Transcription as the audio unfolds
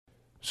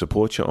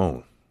Support your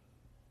own.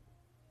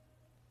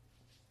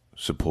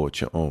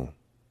 Support your own.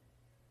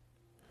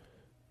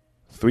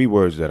 3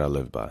 words that I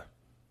live by.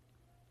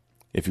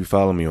 If you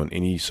follow me on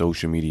any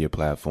social media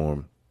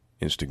platform,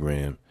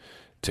 Instagram,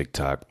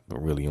 TikTok,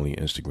 but really only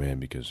Instagram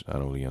because I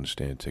don't really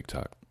understand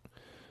TikTok.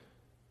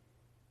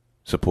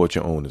 Support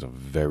your own is a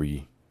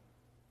very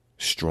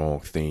strong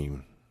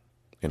theme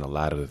in a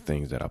lot of the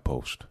things that I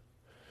post.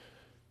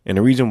 And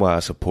the reason why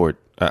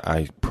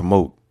I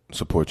promote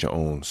support your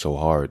own so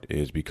hard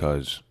is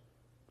because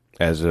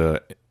as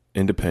a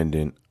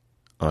independent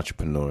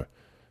entrepreneur,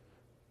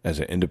 as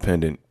an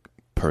independent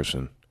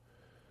person,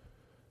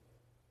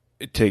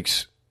 it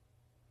takes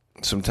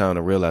some time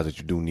to realize that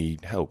you do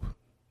need help.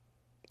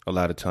 A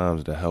lot of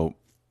times the help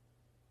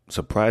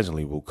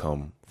surprisingly will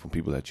come from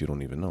people that you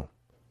don't even know.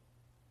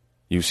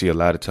 You see a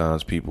lot of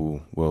times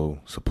people will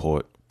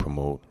support,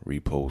 promote,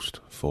 repost,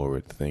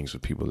 forward things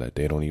of people that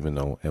they don't even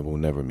know and will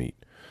never meet.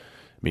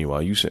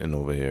 Meanwhile, you sitting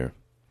over here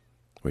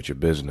with your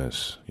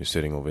business, you're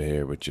sitting over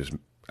here with your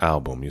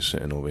album, you're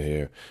sitting over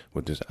here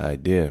with this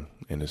idea,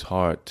 and it's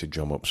hard to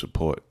drum up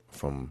support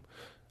from,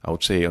 I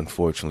would say,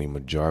 unfortunately,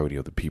 majority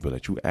of the people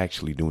that you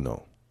actually do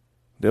know.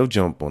 They'll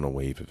jump on a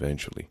wave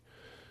eventually.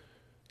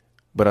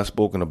 But I've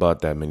spoken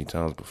about that many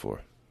times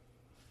before.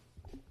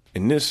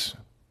 In this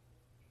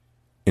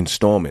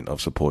installment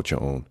of Support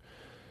Your Own,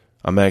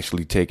 I'm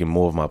actually taking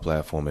more of my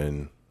platform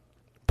and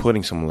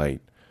putting some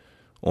light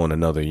on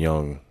another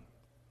young,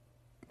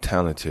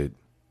 talented,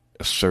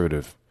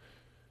 assertive,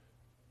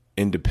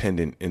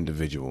 independent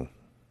individual.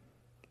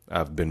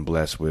 I've been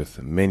blessed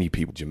with many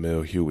people.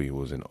 Jamil Huey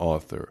was an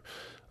author,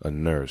 a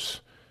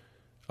nurse.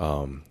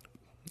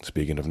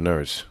 Speaking of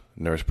nurse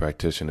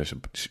practitioner,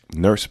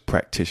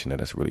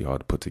 that's really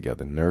hard to put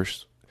together.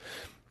 Nurse,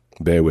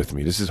 bear with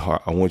me. This is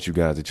hard. I want you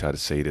guys to try to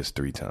say this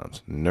 3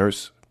 times.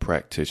 Nurse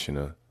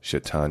practitioner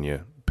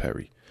Shatanya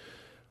Perry,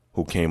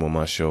 who came on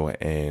my show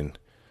and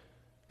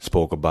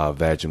spoke about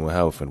vaginal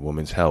health and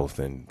women's health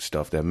and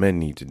stuff that men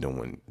need to do,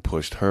 and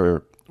pushed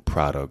her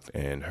product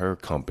and her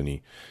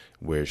company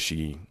where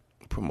she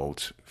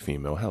promotes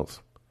female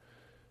health.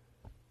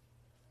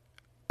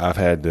 I've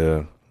had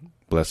the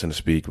blessing to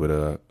speak with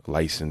a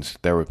licensed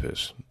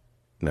therapist.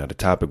 Now, the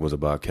topic was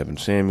about Kevin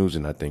Samuels,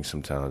 and I think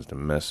sometimes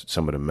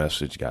some of the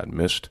message got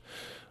missed,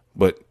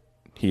 but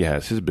he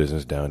has his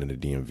business down in the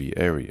DMV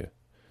area.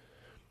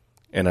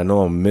 And I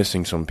know I'm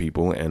missing some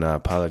people, and I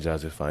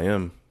apologize if I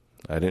am.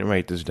 I didn't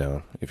write this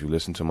down. If you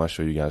listen to my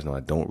show, you guys know I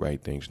don't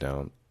write things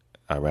down.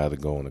 I rather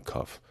go on the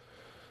cuff,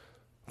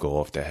 go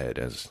off the head,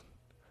 as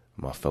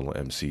my fellow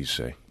MCs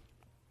say.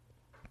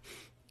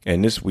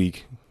 And this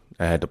week,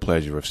 I had the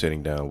pleasure of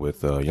sitting down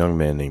with a young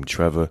man named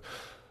Trevor.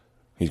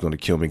 He's going to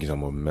kill me because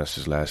I'm going to mess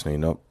his last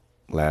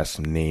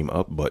name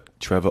up, but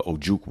Trevor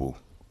Ojukwu.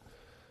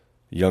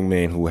 Young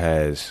man who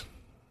has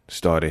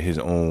started his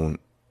own,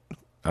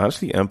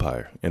 honestly,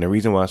 empire. And the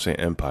reason why I say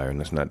empire, and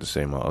that's not to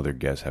say my other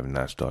guests have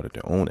not started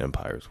their own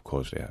empires. Of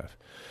course they have.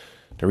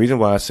 The reason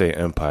why I say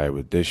empire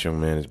with this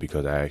young man is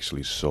because I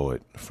actually saw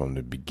it from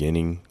the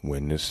beginning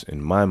when this,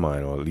 in my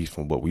mind, or at least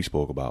from what we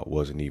spoke about,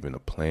 wasn't even a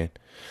plan,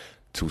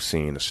 to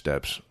seeing the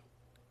steps.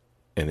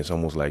 And it's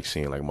almost like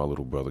seeing like my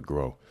little brother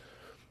grow.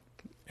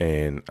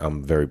 And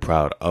I'm very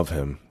proud of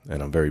him,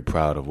 and I'm very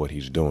proud of what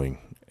he's doing.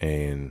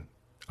 And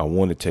I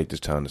want to take this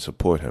time to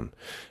support him.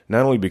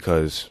 Not only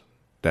because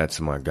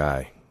that's my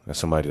guy, that's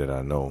somebody that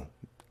I know.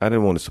 I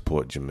didn't want to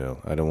support Jamil.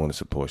 I didn't want to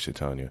support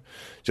Shatanya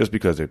just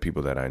because they're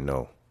people that I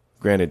know.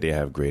 Granted, they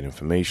have great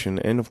information,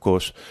 and of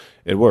course,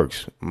 it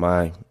works.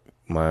 My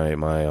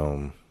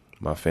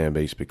fan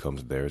base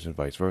becomes theirs, and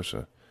vice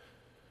versa.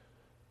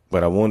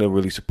 But I want to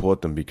really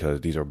support them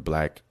because these are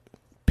black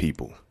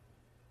people,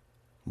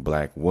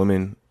 black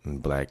women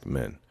and black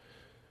men.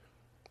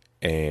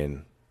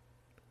 And,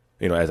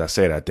 you know, as I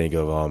said, I think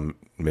of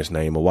Miss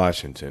Naima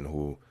Washington,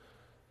 who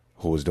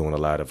was doing a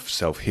lot of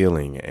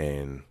self-healing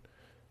and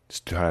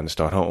trying to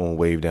start her own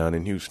wave down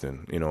in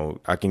Houston. You know,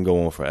 I can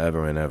go on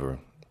forever and ever.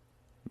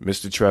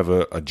 Mr.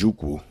 Trevor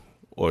Ojukwu,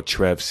 or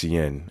Trev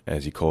CN,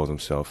 as he calls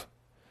himself,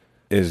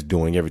 is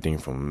doing everything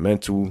from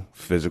mental,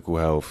 physical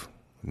health,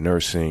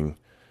 nursing.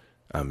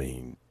 I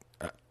mean,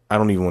 I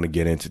don't even want to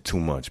get into too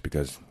much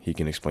because he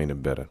can explain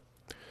it better.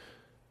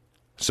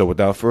 So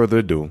without further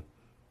ado,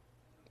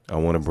 I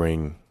want to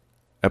bring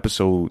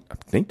episode, I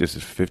think this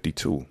is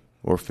 52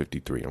 or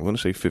 53. I'm going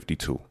to say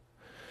 52.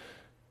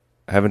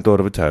 I haven't thought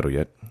of a title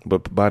yet,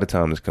 but by the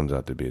time this comes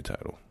out, there'll be a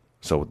title.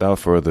 So without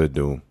further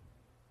ado,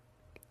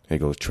 here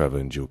goes Trevor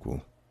and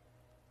Ojukwu.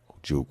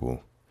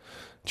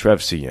 Trev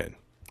CN.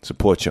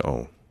 Support your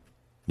own.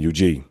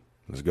 UG.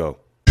 Let's go.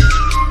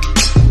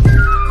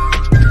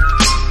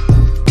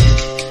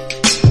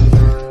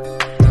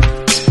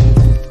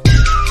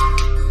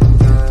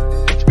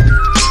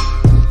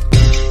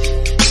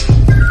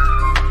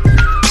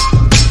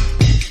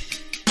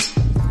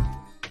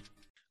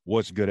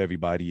 What's good,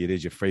 everybody? It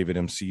is your favorite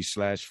MC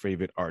 /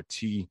 favorite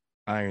RT,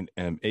 Iron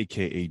M,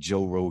 a.k.a.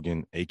 Joe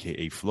Rogan,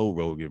 a.k.a. Flo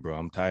Rogan, bro.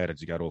 I'm tired. I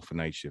just got off a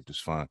night shift. It's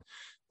fine.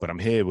 But I'm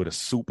here with a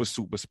super,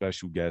 super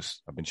special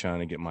guest. I've been trying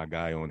to get my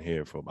guy on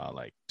here for about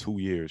like 2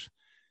 years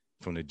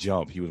from the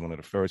jump. He was one of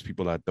the first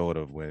people I thought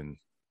of when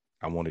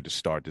I wanted to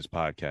start this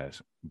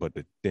podcast. But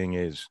the thing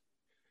is,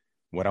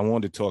 what I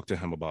wanted to talk to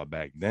him about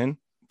back then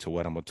to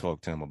what I'm going to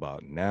talk to him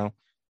about now,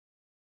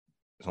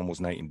 it's almost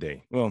night and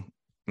day. Well,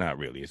 not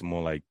really. It's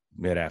more like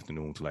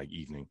mid-afternoon to like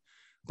evening.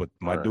 But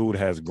my dude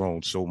has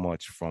grown so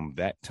much from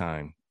that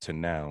time to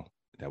now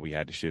that we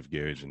had to shift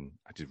gears, and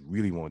I just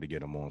really wanted to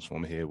get him on. So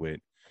I'm here with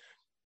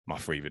my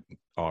favorite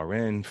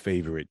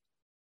favorite.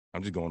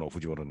 I'm just going off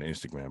what you wrote on the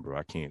Instagram, bro.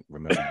 I can't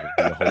remember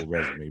your whole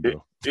resume,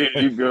 bro.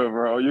 You good,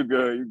 bro. You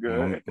good. You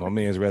good. My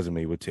man's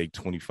resume would take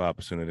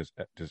 25% of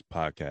this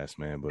podcast,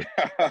 man. But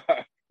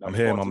I'm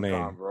here, my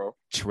man, bro.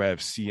 Trev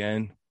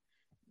CN.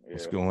 Yeah.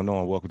 What's going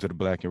on? Welcome to the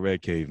Black and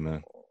Red Cave,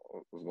 man.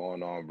 What's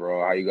going on,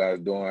 bro? How you guys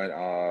doing?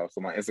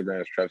 So my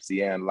Instagram is Trev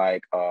CN.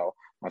 Like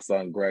my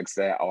son Greg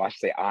said, I should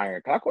say Iron.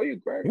 Can I call you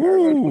Greg?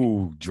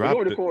 Ooh,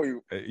 drop it. Call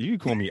you. You can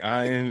call me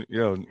Iron.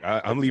 Yo,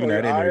 I'm leaving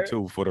that in there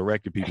too for the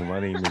record, people.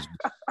 My name is.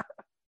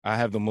 I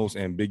have the most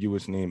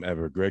ambiguous name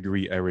ever,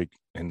 Gregory Eric,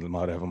 and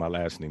whatever my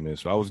last name is.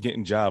 So I was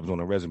getting jobs on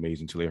the resumes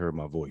until they heard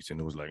my voice,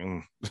 and it was like,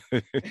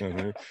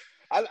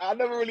 I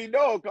never really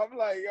know. I'm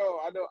like, yo,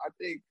 I know. I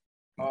think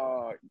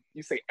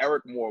you say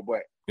Eric more,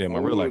 but yeah, my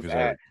real life is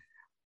Eric.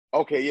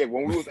 Okay, yeah.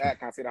 When we was at,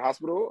 can I say the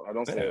hospital? I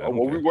don't say that.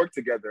 When we worked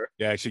together.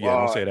 Yeah, actually, yeah,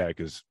 don't say that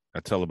because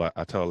I tell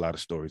a lot of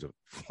stories of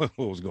what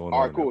was going on.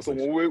 All right, cool. So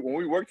when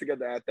we worked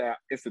together at that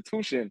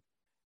institution,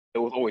 it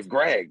was always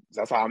Greg.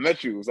 That's how I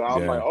met you. So I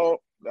was like, oh,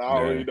 I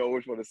don't really know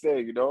which one to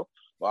say, you know.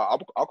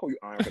 Well, I'll call you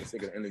Iron for the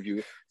sake of the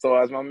interview. So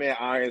as my man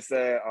Iron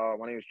said,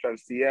 my name is Trevor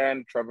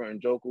CN. Trevor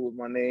Njoku is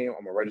my name.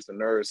 I'm a registered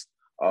nurse,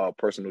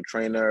 personal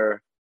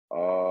trainer.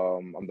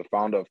 I'm the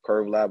founder of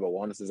Curve Lab, a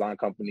wellness design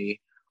company.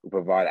 We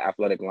provide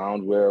athletic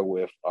loungewear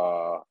with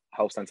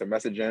health center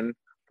messaging,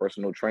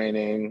 personal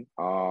training,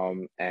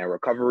 and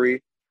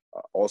recovery.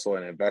 Also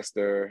an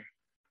investor,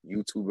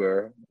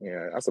 YouTuber.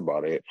 Yeah, that's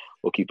about it.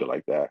 We'll keep it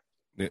like that.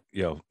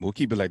 Yo, we'll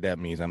keep it like that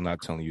means I'm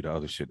not telling you the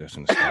other shit that's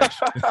in the stash.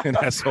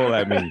 That's all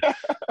that means.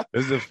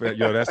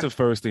 That's the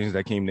first things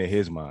that came to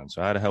his mind.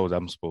 So how the hell was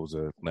I supposed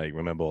to like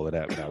remember all of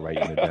that without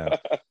writing it down?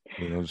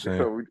 You know what I'm saying?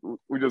 So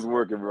we just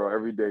working, bro.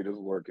 Every day just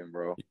working,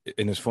 bro.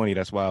 And it's funny.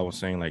 That's why I was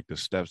saying like the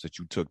steps that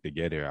you took to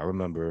get there. I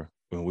remember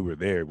when we were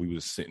there, we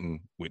was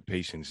sitting with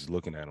patients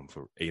looking at them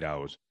for 8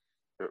 hours.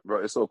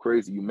 Bro, it's so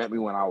crazy. You met me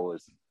when I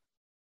was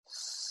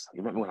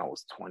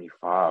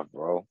 25,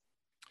 bro.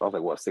 I was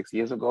like, what, 6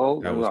 years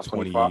ago? That was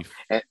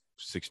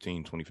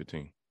 2016,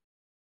 2015.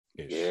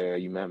 Yeah,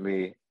 you met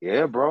me.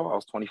 Yeah, bro. I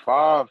was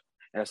 25.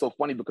 And it's so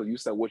funny because you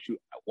said what you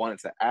wanted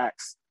to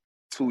ask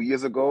 2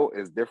 years ago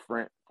is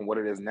different from what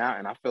it is now.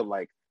 And I feel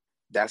like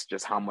that's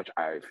just how much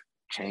I've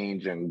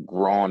changed and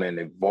grown and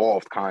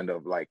evolved, kind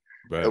of like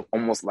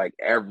almost like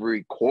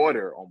every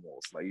quarter,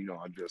 almost. Like, you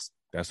know,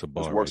 that's a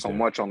bar. Just work so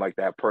much on like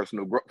that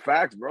personal growth.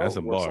 Facts, bro. That's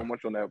a bar. So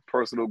much on that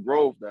personal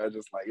growth that I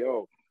just like,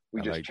 yo,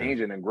 we just like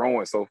changing and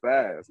growing so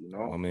fast, you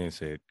know? My man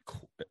said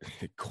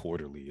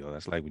quarterly, yo.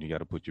 That's like when you got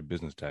to put your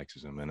business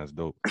taxes in, man. That's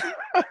dope.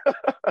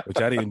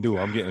 Which I didn't do.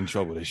 I'm getting in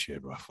trouble this year,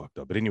 bro. I fucked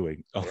up. But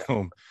anyway,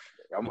 I'm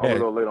a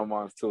little late on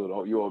mine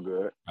too. You all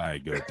good? All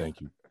right, good. Thank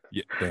you.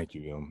 Yeah, thank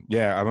you.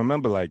 Yeah, I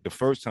remember like the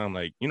first time,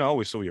 like, you know, I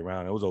always saw you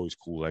around. It was always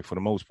cool. Like for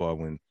the most part,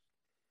 when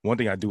one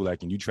thing I do,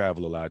 like, and you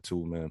travel a lot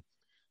too, man.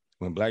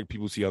 When black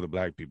people see other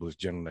black people, it's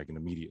generally like an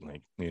immediate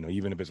link. You know,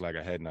 even if it's like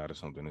a head nod or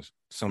something, it's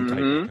some type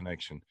of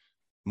connection.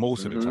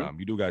 Most of the time,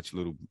 you do got your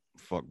little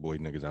fuck boy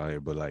niggas out here,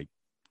 but like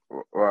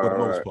for the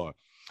most part.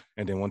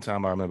 And then one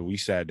time I remember we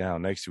sat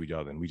down next to each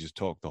other and we just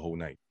talked the whole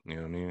night. You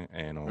know what I mean?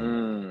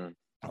 And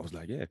I was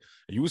like, yeah. And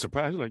you were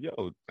surprised. You were like,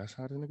 yo, that's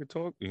how the nigga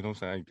talk. You know what I'm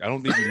saying? I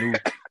don't think you knew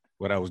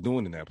what I was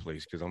doing in that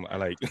place because I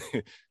like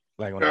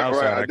like on the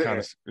outside,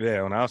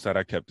 on the outside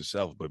I kept it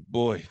self, but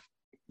boy,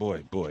 I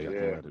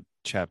had a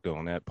chapter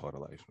on that part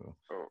of life. So.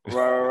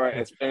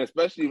 Right. And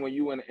especially when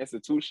you in an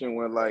institution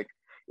where like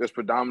there's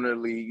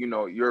predominantly, you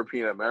know,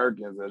 European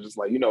Americans. It's just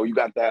like, you know, you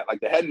got that, like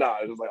the head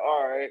nod. It's just like,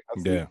 all right, I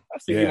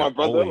see you, my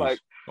brother.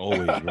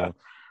 Always, bro.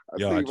 I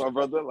see you, my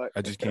brother. Like,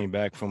 I just came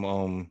back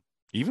from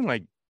even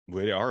like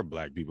where there are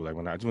black people. Like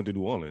when I just went to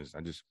New Orleans, I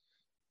just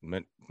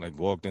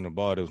walked in the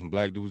bar. There was some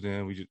black dudes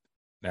there. And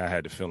I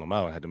had to fill them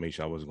out. I had to make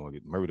sure I wasn't going to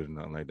get murdered or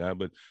nothing like that.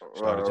 But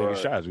started taking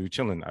shots. We were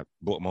chilling. I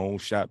bought my own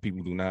shot.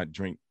 People do not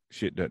drink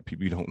shit that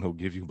people you don't know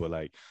give you, but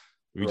like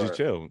we just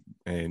chill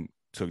and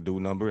took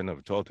dude number and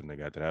never talked to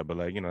nigga after that. But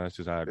like, you know, that's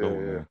just how it go,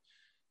 man.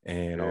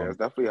 And it's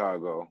definitely how it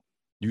go.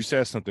 You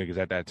said something because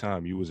at that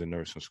time you was in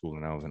nursing school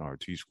and I was in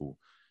RT school.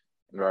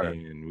 Right.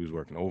 And we was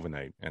working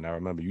overnight. And I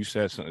remember you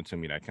said something to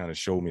me that kind of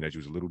showed me that you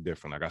was a little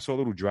different. Like I saw a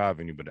little drive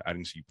in you, but I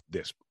didn't see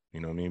this. You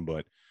know what I mean?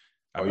 But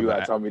you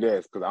gotta tell me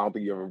this because I don't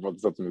think you ever brought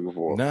this up to me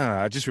before.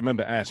 Nah, I just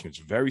remember asking. It's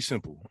very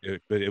simple.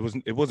 But it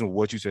wasn't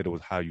what you said, it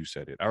was how you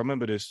said it. I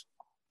remember this.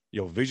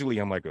 Yo, visually,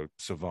 I'm like a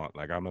savant.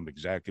 Like I remember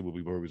exactly what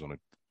we were. We was on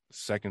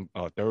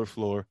a third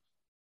floor,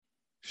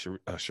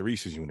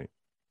 Sharice's unit.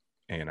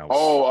 and I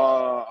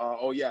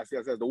was yes.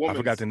 The woman's. I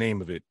forgot the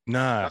name of it.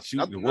 Nah,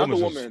 not the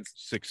woman's was woman's.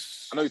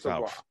 6 I know you're South.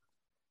 talking about.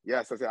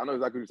 Yes, I know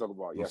exactly what you're talking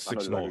about. Yes, 6 I know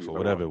exactly North or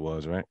whatever it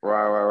was, right?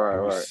 Right.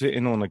 We were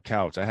sitting on the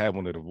couch. I had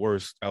one of the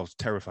worst. I was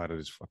terrified of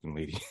this fucking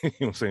lady. You know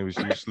what I'm saying? When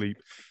she was asleep.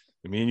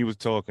 Me and you was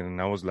talking, and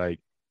I was like,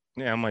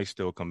 yeah, I might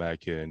still come back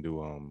here and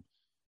do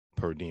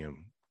per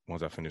diem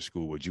once I finish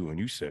school with you. And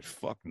you said,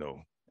 fuck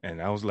no.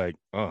 And I was like,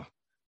 I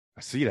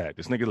see that.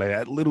 This nigga, like,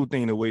 that little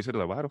thing the way he said,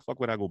 like, why the fuck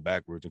would I go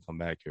backwards and come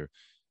back here?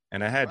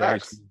 And I had to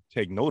actually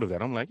take note of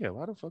that. I'm like, yeah,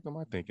 why the fuck am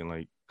I thinking,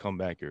 like, come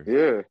back here?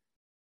 Yeah.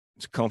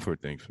 It's a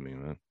comfort thing for me,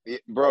 man.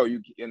 Bro,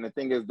 and the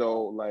thing is,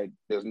 though, like,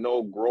 there's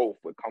no growth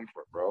with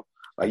comfort, bro.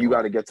 Like, you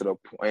got to get to the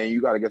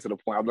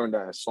point. I've learned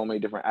that in so many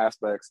different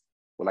aspects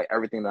with, like,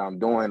 everything that I'm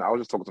doing. I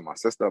was just talking to my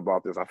sister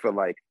about this. I feel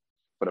like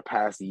for the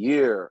past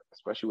year,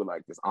 especially with,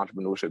 like, this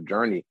entrepreneurship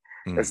journey,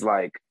 it's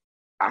like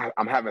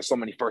I'm having so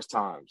many first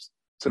times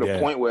to the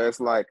point where it's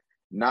like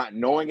not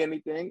knowing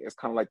anything is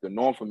kind of like the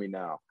norm for me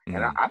now.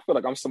 And I feel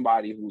like I'm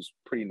somebody who's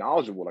pretty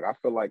knowledgeable. Like, I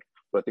feel like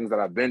for the things that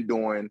I've been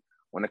doing,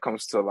 when it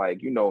comes to,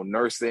 like, you know,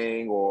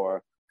 nursing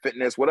or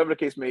fitness, whatever the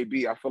case may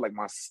be, I feel like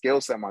my skill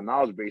set, my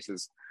knowledge base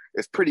is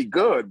pretty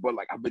good. But,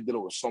 like, I've been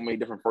dealing with so many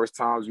different first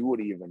times, you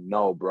wouldn't even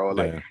know, bro.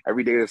 Like,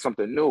 every day there's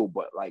something new,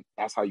 but, like,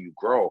 that's how you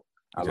grow.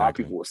 Exactly. A lot of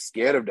people are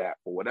scared of that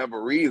for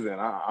whatever reason.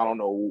 I don't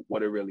know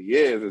what it really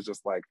is. It's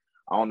just like,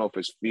 I don't know if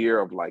it's fear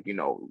of, like, you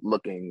know,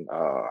 looking,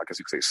 I guess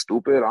you could say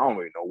stupid. I don't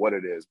really know what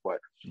it is, but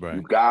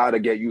you got to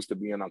get used to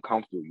being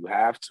uncomfortable. You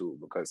have to,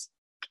 because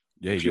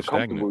if you're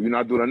comfortable, you're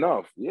not doing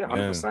enough. Yeah,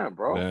 100%,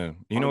 bro. Yeah.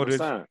 You know what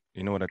it is?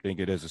 You know what I think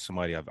it is? Is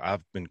somebody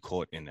I've been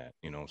caught in that,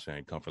 you know what I'm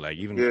saying? Comfort. Like,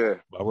 even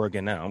by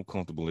working now, I'm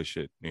comfortable as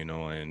shit, you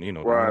know, and, you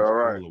know, the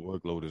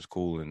workload is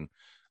cool. And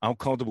I'm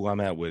comfortable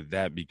I'm at with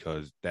that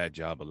because that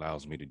job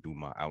allows me to do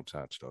my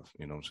outside stuff,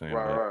 you know what I'm saying?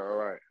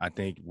 Right. I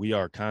think we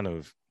are kind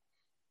of,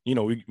 you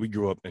know, we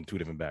grew up in two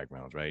different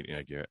backgrounds, right?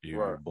 Like,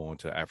 you're born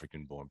to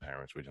African-born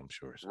parents, which I'm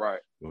sure is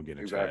we'll get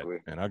into that.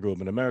 And I grew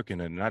up in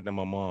American, and not that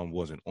my mom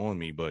wasn't on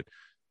me, but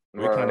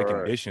we're kind of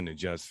conditioned to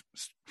just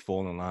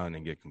fall in line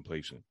and get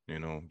complacent, you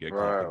know, get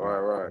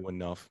comfortable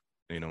enough,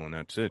 you know, and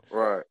that's it.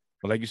 Right.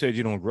 But like you said,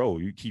 you don't grow.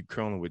 You keep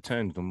curling with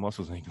 10s, the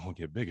muscles ain't gonna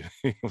get bigger.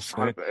 You know what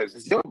I'm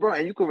saying? Yo, bro,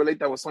 and you can relate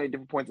that with so many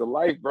different points of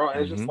life, bro. And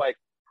it's just like,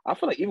 I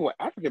feel like even with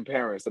African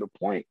parents, to the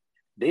point,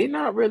 they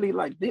not really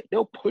like,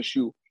 they'll push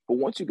you. But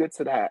once you get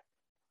to that,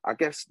 I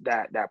guess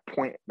that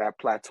point, that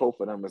plateau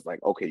for them is like,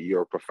 okay,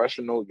 you're a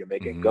professional, you're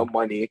making good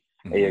money,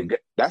 and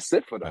that's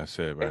it for them. That's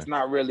it, right? It's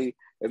not really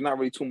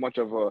too much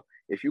of a,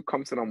 if you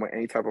come to them with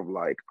any type of,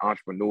 like,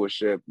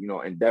 entrepreneurship, you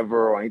know,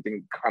 endeavor or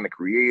anything kind of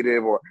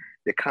creative, or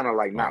they're kind of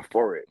like not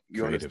for it.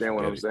 You understand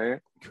what I'm saying?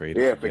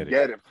 Creative,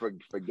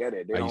 forget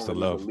it. They I don't used to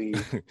really love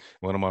believe.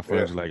 One of my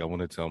friends was like, I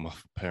want to tell my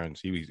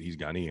parents, he's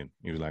Ghanaian.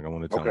 He was like, I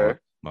want to tell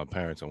my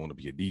parents I want to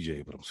be a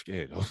DJ, but I'm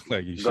scared. I was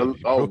like, you should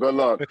be, bro. Good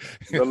luck.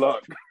 Good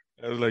luck.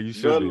 I was like, you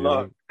should be.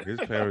 Luck. His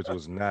parents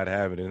was not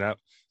having it. Now,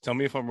 tell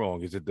me if I'm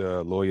wrong. Is it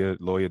the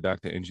lawyer,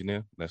 doctor,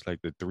 engineer? That's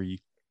like the three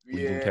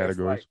leading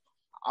categories. Like,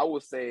 I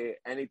would say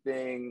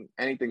anything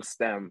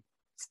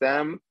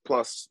STEM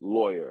plus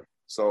lawyer.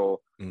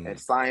 So and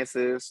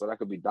sciences, so that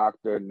could be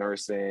doctor,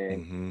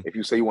 nursing. If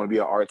you say you want to be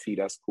an RT,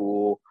 that's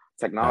cool.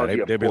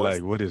 Technology, they'd be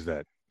like, what is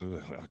that?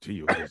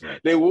 Gee, what is that?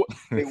 They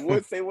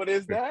would say, what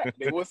is that?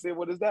 They would say,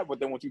 what is that? But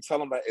then once you tell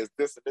them that it's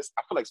this and this,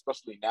 I feel like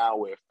especially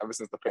now, ever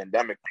since the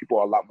pandemic, people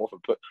are a lot more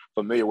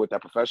familiar with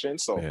that profession.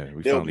 So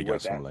we finally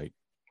got some light.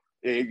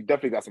 Yeah, you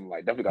definitely got some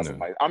light.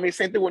 Light. I mean,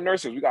 same thing with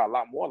nurses. We got a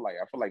lot more light.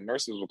 I feel like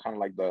nurses were kind of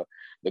like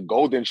the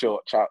golden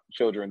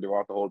children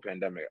throughout the whole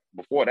pandemic.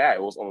 Before that,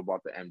 it was all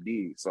about the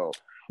MD. So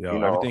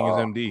everything is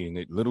MD,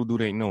 and little do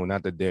they know,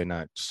 not that they're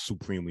not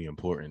supremely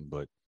important,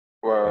 but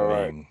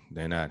I mean,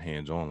 they're not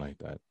hands on like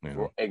that. You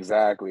know?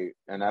 Exactly,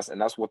 and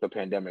that's what the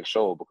pandemic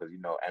showed, because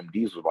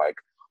MDs was like,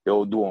 they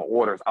were doing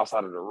orders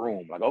outside of the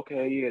room, like,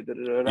 okay, yeah.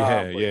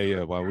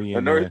 While we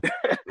in there,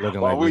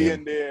 looking like we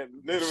in there,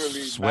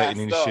 literally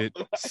sweating and shit,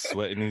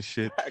 sweating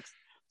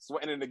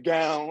in the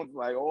gowns,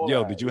 like all.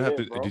 Yo, that. Did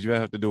you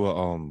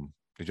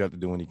have to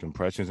do any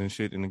compressions and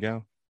shit in the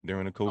gown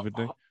during the COVID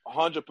thing?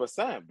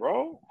 100%,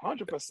 bro.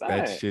 100%.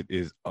 That shit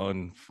is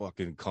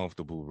unfucking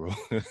comfortable, bro.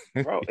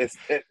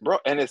 Bro,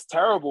 and it's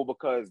terrible,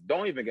 because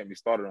don't even get me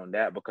started on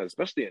that, because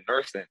especially in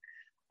nursing,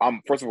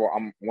 first of all,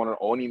 I'm one of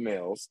the only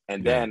males,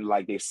 and then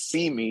like they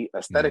see me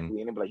aesthetically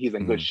and they be like, he's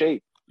in good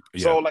shape.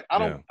 So like I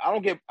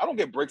don't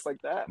get breaks like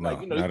that. No,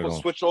 like, you can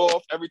switch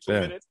off every 2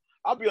 minutes.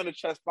 I'll be on the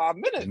chest 5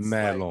 minutes.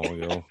 Mad long,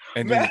 yo.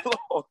 And mad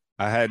long.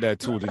 I had that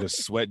too, the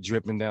sweat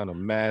dripping down the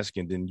mask,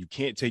 and then you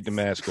can't take the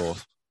mask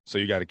off. So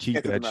you got to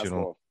keep that shit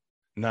on.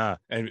 Nah,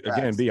 and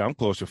again, I'm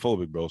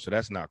claustrophobic, bro. So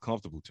that's not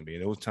comfortable to me.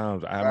 And there was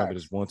times, I remember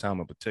this one time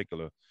in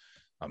particular,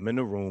 I'm in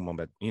the room, I'm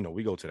at,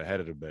 we go to the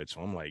head of the bed.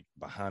 So I'm like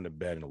behind the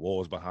bed and the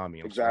walls behind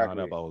me. I'm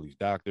surrounded by all these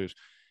doctors.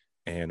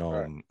 And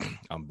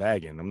I'm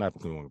bagging. I'm not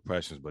doing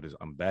impressions, but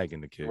I'm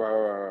bagging the kid.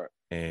 Right.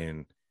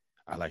 And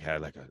I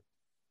had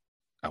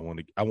I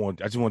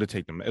just wanted to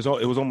take them. It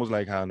was almost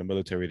like how in the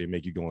military they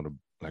make you go into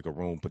like a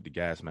room, put the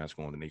gas mask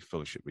on, and they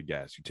fill shit with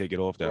gas. You take it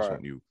off, that's Right.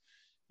 on you.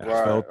 And I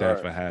Right. felt that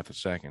Right. for half a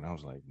second. I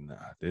was like, nah,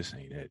 this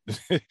ain't it.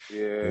 Yeah.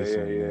 This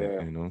Yeah. ain't it.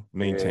 Yeah. You know, Yeah.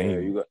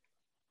 maintain.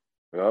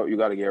 You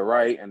got to get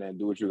right and then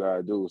do what you got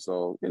to do.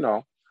 So,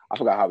 I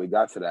forgot how we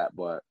got to that,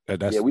 but yeah,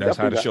 we That's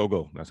how definitely the got. show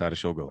go. That's how the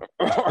show go.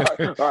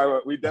 All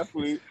right, we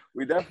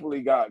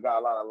definitely got a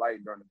lot of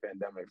light during the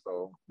pandemic.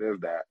 So there's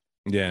that.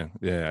 Yeah.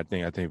 I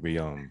think we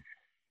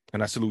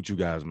and I salute you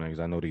guys, man,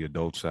 because I know the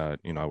adult side.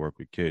 You know, I work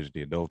with kids.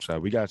 The adult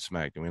side, we got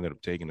smacked, and we ended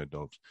up taking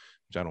adults,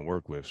 which I don't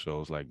work with. So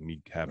it's like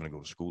me having to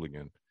go to school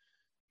again.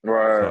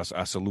 Right. So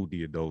I salute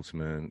the adults,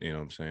 man. You know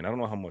what I'm saying? I don't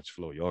know how much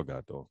flow y'all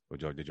got though.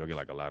 But did y'all get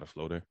like a lot of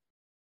flow there?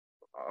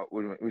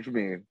 What you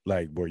mean?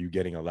 Like, were you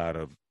getting a lot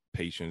of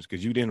patients?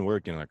 Because you didn't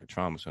work in like a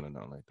trauma center,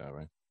 nothing like that,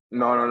 right?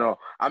 No.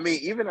 I mean,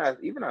 even as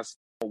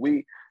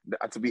we,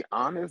 to be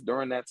honest,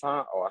 during that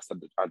time,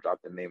 I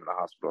dropped the name of the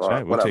hospital.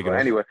 Chat, we'll take it Whatever.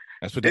 off. Anyway,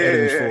 That's what the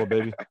editing's yeah. for,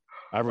 baby.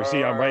 I'm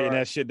writing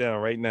that shit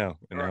down right now.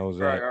 And All that was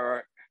right, that. all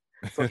right.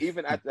 So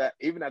even at the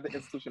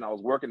institution I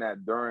was working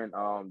at during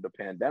the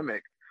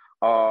pandemic,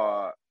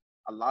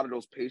 a lot of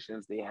those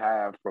patients, they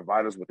have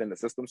providers within the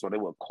system, so they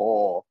would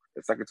call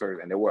the secretaries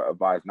and they were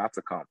advised not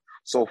to come.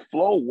 So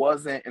flow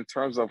wasn't, in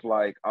terms of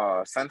like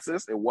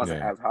census, it wasn't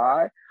Yeah. as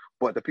high,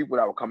 but the people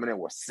that were coming in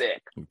were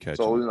sick.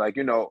 So it was like,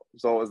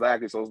 so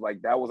exactly, so it's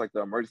like that was like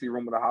the emergency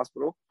room of the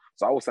hospital.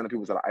 So I was sending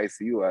people to the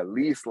ICU at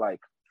least like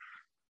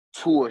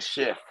 2 a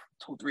shift,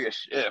 2, 3 a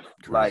shift.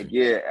 Crazy. Like,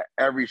 yeah,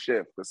 every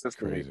shift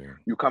consistently. Crazy.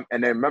 You come,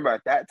 and then remember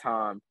at that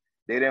time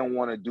they didn't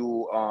want to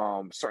do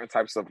certain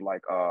types of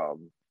like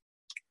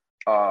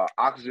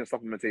oxygen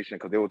supplementation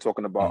because they were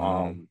talking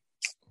about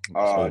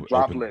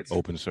droplets.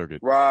 Open circuit.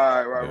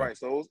 Right.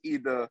 So it was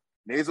either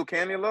nasal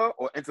cannula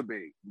or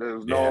intubate. There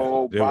was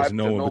no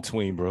in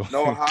between, bro.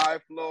 No high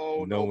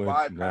flow, no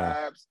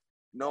BiPAPs,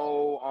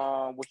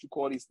 no what you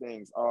call these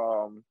things?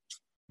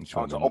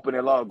 To open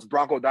their lungs,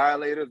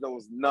 bronchodilators. There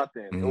was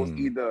nothing. It was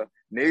either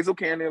nasal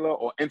cannula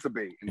or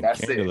intubate, and that's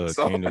cannula, it.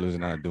 So cannula's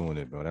not doing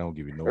it, bro. That don't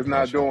give you no. It's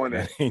not doing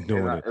it. Ain't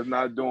doing it. It's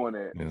not doing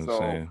it. You know so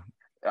what I'm saying?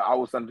 I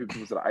was sending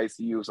people to the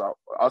ICU. So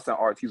us and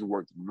RTs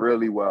worked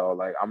really well.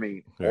 Like, I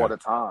mean, all the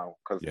time.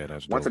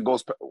 Because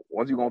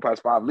once you go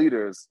past 5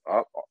 liters,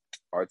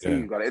 RT,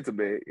 you got to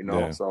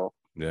intubate. So.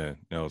 Yeah,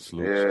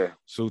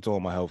 salute to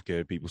all my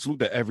healthcare people. Salute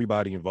to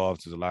everybody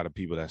involved. There's a lot of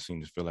people that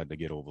seem to feel like they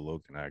get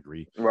overlooked, and I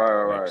agree.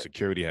 Right.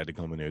 Security had to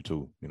come in there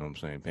too. You know what I'm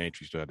saying?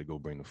 Pantry still had to go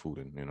bring the food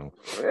in.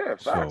 Yeah,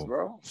 facts,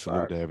 bro.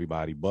 Salute to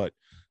everybody. But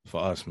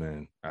for us,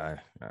 man,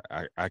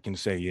 I can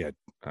say,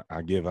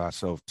 I give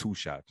ourselves 2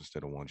 shots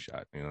instead of 1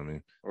 shot. You know what I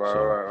mean?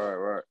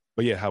 Right.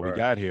 But yeah, how we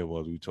got here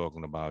was we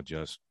talking about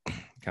just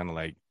kind of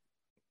like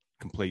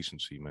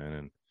complacency, man,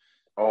 and.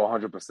 Oh,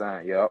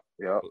 100%.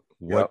 Yep.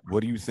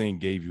 What do you think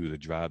gave you the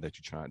drive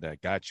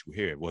that got you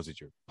here? Was it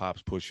your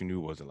pops pushing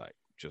you? Was it like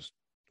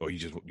or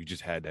you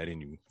just had that in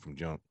you from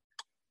jump?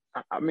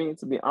 I mean,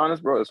 to be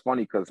honest, bro, it's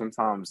funny because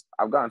sometimes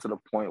I've gotten to the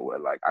point where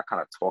like I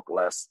kind of talk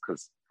less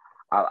because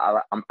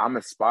I'm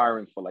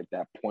aspiring for like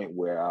that point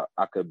where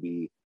I could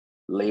be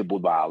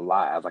labeled by a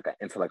lot as like an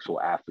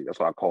intellectual athlete. That's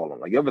what I call them.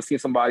 Like, you ever seen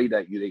somebody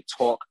that they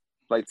talk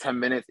like 10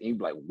 minutes and you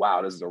be like,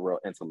 wow, this is a real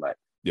intellect.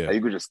 Yeah, like,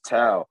 you could just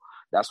tell.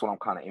 That's what I'm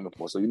kind of aiming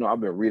for. So, I've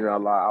been reading a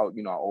lot.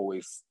 I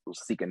always was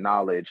seeking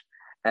knowledge.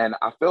 And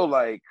I feel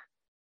like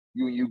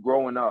you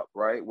growing up,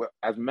 right?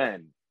 As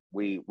men,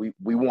 we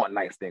want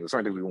nice things.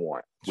 Certain things we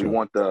want. Sure. We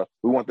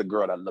want the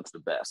girl that looks the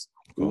best.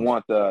 We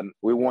want the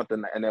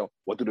and then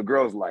what do the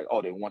girls like?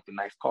 Oh, they want the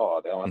nice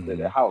car. They want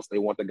their house. They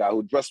want the guy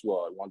who dressed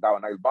well. They want a guy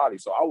with a nice body.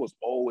 So I was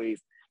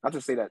always, not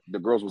to say that the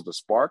girls was the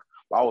spark,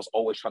 but I was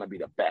always trying to be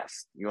the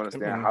best. You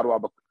understand? Mm-hmm. How do I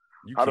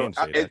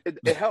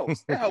it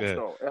helps. It helps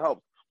though. It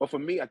helps. But for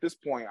me, at this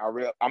point, I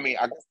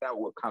guess that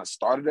what kind of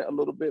started it a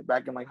little bit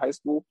back in like high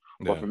school.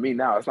 But for me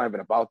now, it's not even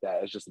about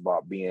that. It's just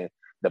about being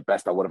the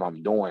best at whatever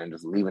I'm doing and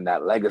just leaving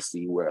that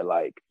legacy where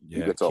like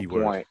you get to a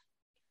point.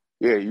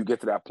 Yeah, you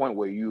get to that point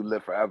where you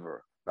live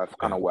forever. That's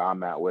kind of where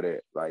I'm at with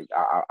it. Like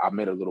I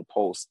made a little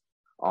post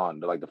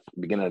on the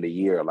beginning of the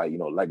year, like,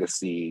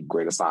 legacy,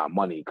 greater sign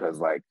money. Cause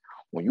like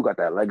when you got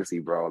that legacy,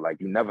 bro, like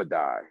you never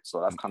die.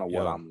 So that's kind of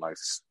what I'm like,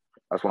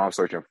 that's what I'm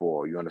searching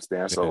for. You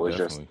understand? So it's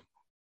definitely. Just,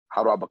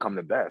 how do I become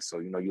the best? So,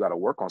 you got to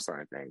work on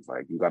certain things.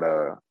 Like you got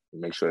to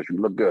make sure that you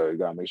look good. You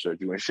got to make sure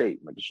that you're in shape,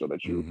 making sure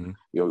that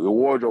your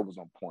wardrobe is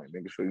on point,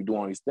 making sure you're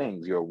doing these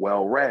things. You're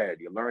well-read,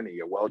 you're learning,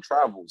 you're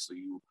well-traveled. So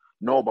you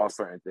know about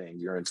certain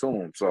things. You're in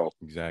tune. So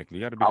exactly.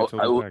 You got to be the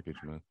total package,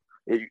 man.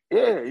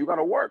 You got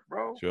to work,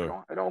 bro.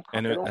 Sure.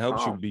 It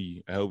helps you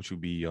be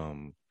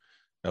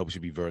helps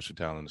you be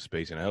versatile in the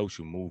space, and it helps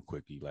you move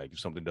quickly. Like if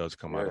something does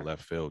come out of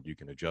left field, you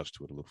can adjust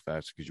to it a little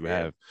faster because you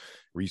have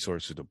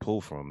resources to pull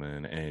from,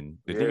 man. And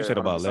the thing you said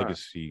about 100%.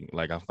 Legacy,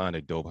 like I find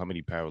it dope how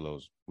many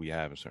parallels we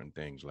have in certain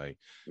things. Like,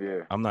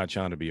 I'm not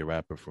trying to be a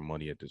rapper for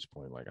money at this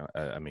point. Like,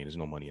 I mean, there's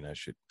no money in that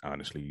shit.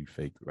 Honestly, you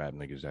fake rap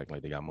niggas act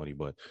like they got money,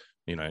 but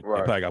they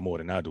probably got more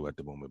than I do at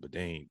the moment, but they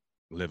ain't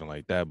living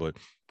like that. But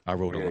I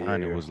wrote a Yeah,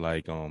 line. yeah, It yeah. was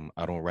like,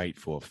 I don't write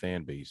for a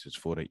fan base. It's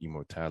for the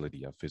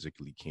immortality I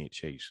physically can't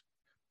chase.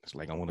 It's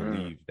like I want to Mm,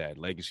 leave that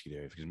legacy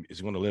there. If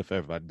it's going to live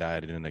forever, if I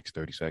died in the next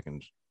 30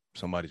 seconds,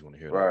 somebody's going to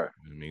hear that. right,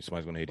 You know what I mean,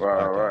 somebody's going to hear these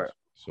right, right, podcasts. right.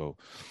 So,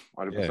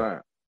 yeah,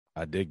 100%.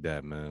 I dig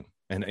that, man.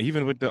 And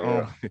even with the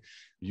Yeah.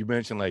 you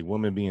mentioned like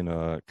women being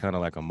kind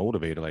of like a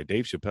motivator. Like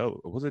Dave Chappelle,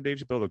 was it Dave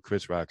Chappelle or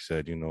Chris Rock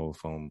said,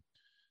 from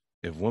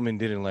if women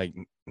didn't like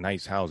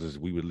nice houses,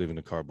 we would live in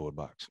a cardboard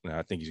box. Now,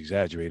 I think he's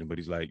exaggerating, but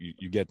he's like,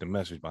 you get the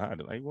message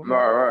behind it. Like, women,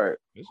 Right, right.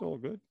 it's all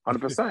good.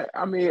 100%.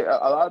 I mean,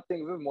 a lot of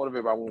things is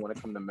motivated by women when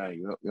it comes to men.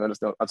 You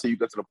understand? Until you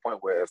get to the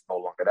point where it's no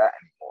longer that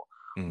anymore.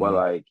 But Hmm.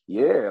 like,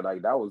 yeah,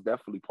 like that was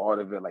definitely part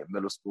of it. Like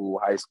middle school,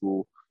 high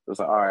school, it was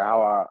like, all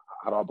right,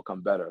 how do I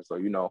become better? So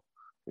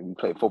we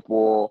played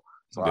football.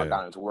 So I Yeah,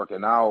 got into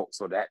working out.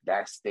 So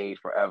that stayed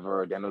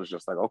forever. Then it was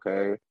just like,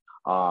 okay,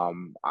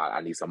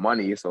 I need some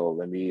money. So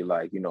let me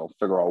like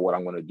figure out what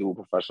I'm gonna do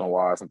professional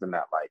wise, something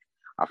that like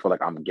I feel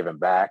like I'm giving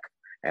back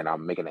and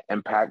I'm making an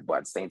impact, but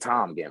at the same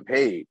time, I'm getting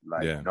paid.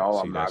 Like, yeah.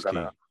 I'm See, not that's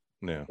gonna,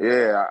 key. Yeah,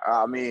 yeah,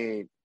 I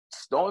mean,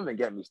 don't even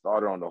get me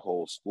started on the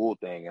whole school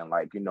thing and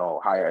like,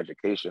 higher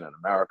education in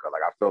America.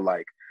 Like, I feel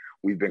like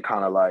we've been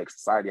kind of like,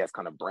 society has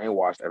kind of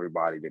brainwashed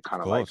everybody to of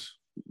kind of like, course.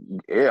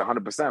 yeah,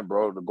 100%,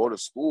 bro, to go to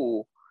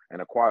school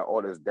and acquire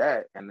all this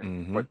debt and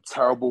Hmm. for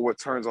terrible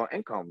returns on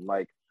income.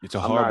 Like, It's a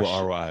I'm not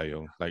horrible ROI,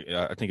 yo. Like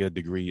I think a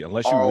degree,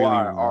 unless you really,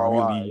 ROI,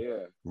 ROI, really,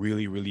 yeah,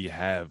 really, really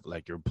have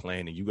like your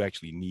plan, and you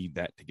actually need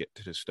that to get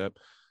to this step.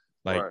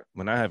 Like right,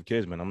 when I have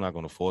kids, man, I'm not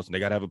going to force them. They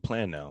got to have a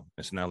plan now.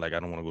 It's not like I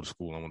don't want to go to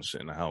school. I want to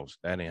sit in the house.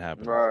 That ain't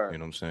happening. right, You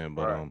know what I'm saying?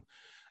 But right.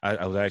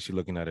 I was actually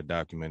looking at a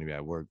documentary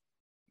at work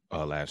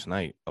last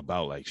night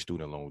about like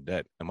student loan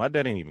debt, and my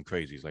debt ain't even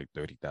crazy. It's like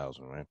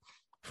 30,000, right?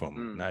 From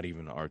Mm, not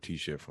even an RT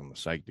shit, from a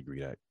psych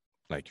degree that,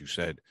 like you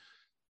said,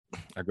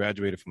 I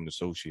graduated from an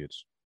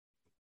associates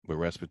with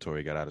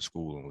respiratory, got out of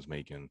school and was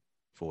making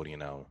 40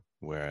 an hour,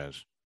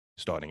 whereas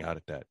starting out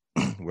at that,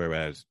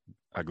 whereas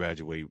I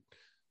graduate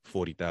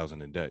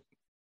 40,000 in debt.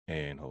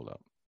 And hold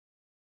up.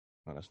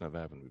 Oh, that's never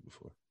happened to me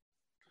before.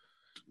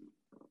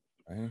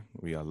 Right,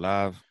 we are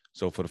live.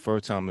 So for the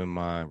first time in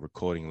my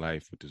recording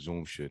life with the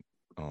Zoom shit,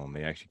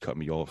 they actually cut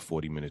me off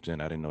 40 minutes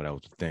in. I didn't know that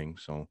was a thing.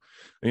 So,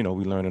 we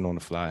learning on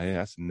the fly. Hey,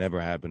 that's never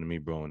happened to me,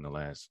 bro.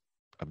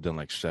 I've done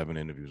like 7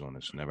 interviews on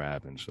this. Never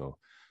happened. So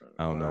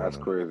I don't know, that's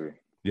man. crazy.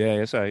 Yeah,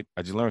 it's all right.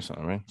 I just learned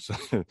something, right? So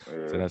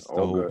Yeah, that's the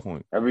all whole good.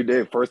 point. Every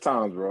day, first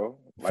times, bro.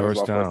 Life is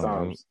First about first time,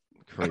 yo. times.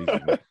 Crazy,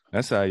 man.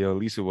 That's how, yo, at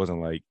least it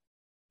wasn't like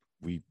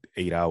we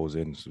 8 hours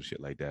in some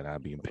shit like that.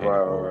 I'd be in Right,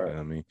 panic mode. You right, know what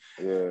I mean?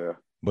 right. Yeah,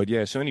 But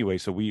yeah, so anyway,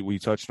 so we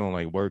touched on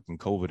like work and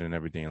COVID and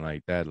everything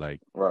like that. Like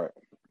right.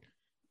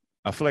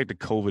 I feel like the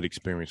COVID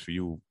experience for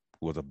you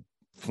was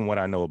from what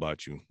I know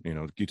about you,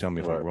 you tell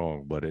me if I'm Right,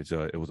 wrong, but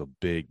it was a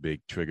big,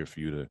 big trigger for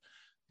you to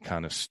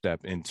kind of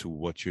step into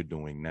what you're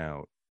doing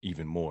now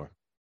even more.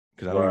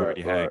 Because I know you right,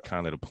 already right, had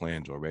kind of the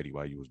plans already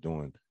while you was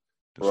doing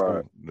the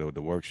right. school,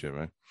 the work shit,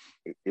 right?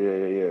 Yeah,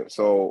 yeah, yeah.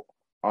 So,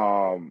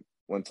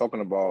 when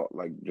talking about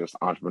like just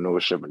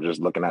entrepreneurship and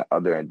just looking at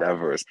other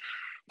endeavors,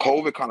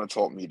 COVID kind of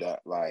taught me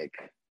that like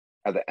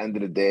at the end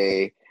of the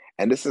day,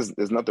 and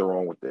there's nothing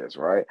wrong with this,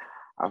 right?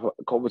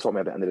 COVID taught me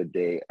at the end of the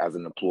day, as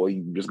an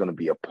employee, you're just gonna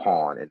be a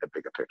pawn in the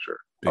bigger picture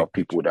Big of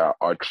people picture,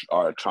 that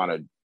are trying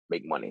to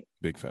make money.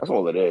 big fact. That's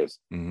all it is.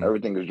 Hmm.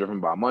 Everything is driven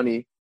by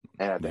money,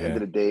 and at the end of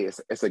Yeah, the day,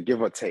 it's a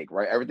give or take,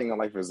 right? Everything in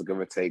life is a give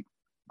or take.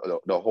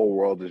 The whole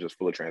world is just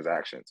full of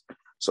transactions.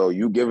 So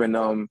you giving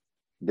them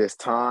this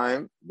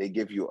time, they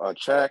give you a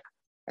check,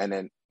 and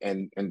then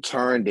and in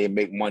turn they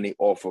make money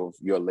off of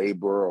your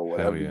labor or hell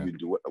whatever yeah. you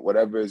do,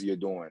 whatever it is you're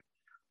doing.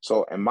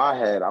 So in my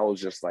head, I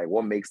was just like,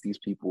 what makes these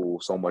people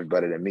so much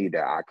better than me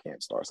that I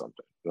can't start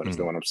something? You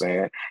understand Hmm. what I'm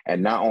saying?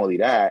 And not only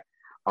that,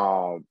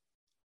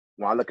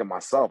 when I look at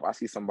myself, I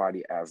see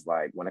somebody as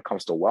like when it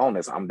comes to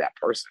wellness, I'm that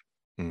person.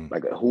 Mm.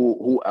 Like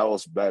who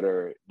else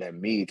better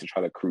than me to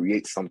try to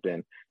create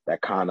something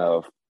that kind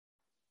of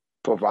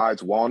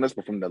provides wellness,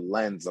 but from the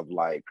lens of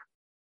like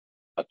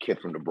a kid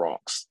from the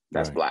Bronx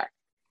that's Right. black.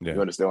 You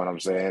Yeah. understand what I'm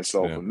saying?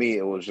 So Yeah. for me,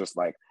 it was just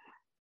like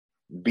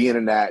being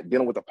in that,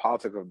 dealing with the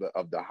politics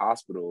of the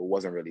hospital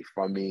wasn't really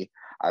from me.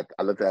 I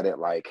looked at it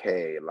like,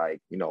 hey,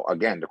 like,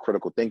 again, the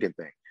critical thinking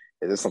thing.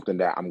 Is this something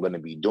that I'm gonna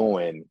be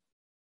doing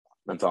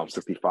until I'm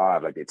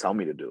 65, like they tell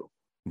me to do?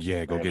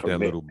 Yeah. Go And get for that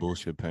me, little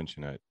bullshit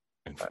pension and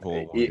it,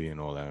 401(b) and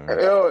all that,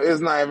 right?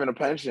 it's not even a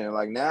pension.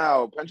 Like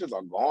now, pensions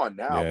are gone.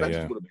 Now, Yeah. pensions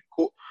Yeah. would have been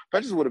cool.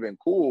 Pensions would have been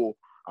cool.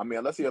 I mean,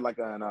 unless you're like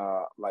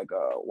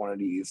one of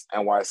these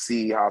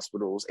NYC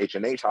hospitals,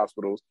 H&H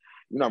hospitals,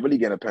 you're not really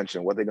getting a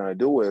pension. What they're gonna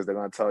do is they're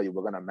gonna tell you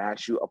we're gonna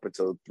match you up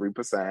until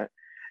 3%,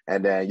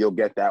 and then you'll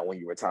get that when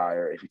you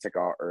retire. If you take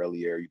out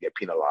earlier, you get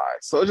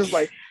penalized. So it's just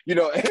like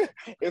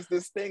it's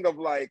this thing of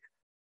like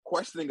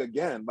questioning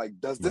again, like,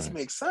 does this Right.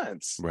 make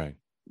sense? Right.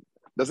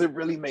 Does it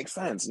really make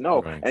sense?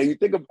 No. Right. And you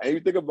think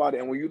about it,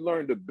 and when you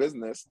learn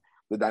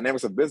the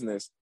dynamics of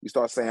business, you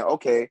start saying,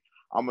 okay,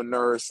 I'm a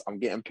nurse, I'm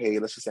getting paid.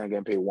 Let's just say I'm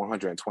getting paid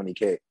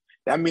 120K.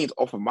 That means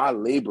off of my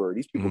labor,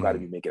 these people got to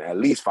Mm. be making at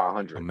least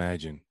 500.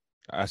 Imagine.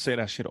 I say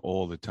that shit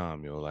all the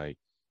time, yo. Like,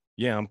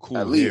 yeah, I'm At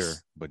cool here,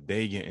 least. but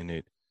they getting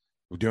it.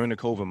 During the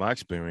COVID, my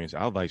experience,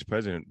 our vice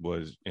president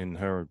was in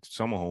her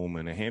summer home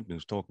in the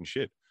Hamptons talking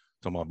shit.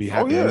 Talking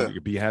about Oh yeah,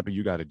 be happy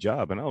you got a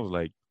job. And I was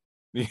like,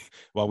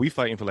 while we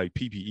fighting for like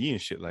PPE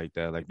and shit like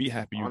that, like be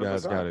happy you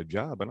guys got 100%. a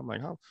job. And I'm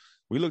like, how?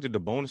 We looked at the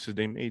bonuses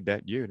they made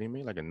that year. They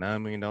made like a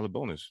 $9 million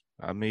bonus.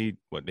 I made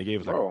what they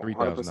gave us like a Bro,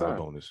 $3,000 100%.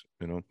 bonus.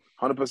 You know.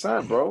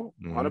 100%, bro.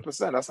 Mm-hmm.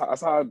 100%.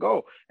 That's how it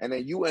go. And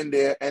then you in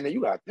there, and then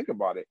you gotta think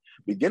about it.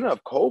 Beginning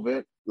of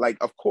COVID, like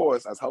of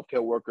course, as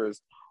healthcare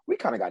workers, we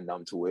kind of got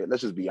numb to it.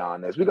 Let's just be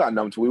honest. We got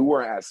numb to it. We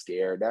weren't as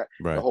scared. That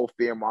the Right. whole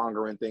fear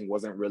mongering thing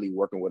wasn't really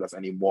working with us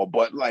anymore.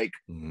 But like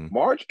Mm-hmm.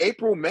 March,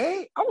 April,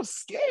 May, I was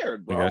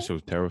scared, Like that bro. shit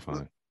was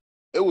terrifying.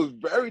 It was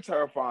very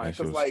terrifying That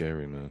shit because, was like,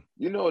 scary, man.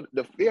 you know,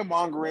 the fear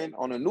mongering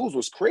on the news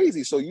was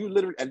crazy. So you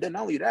literally, and then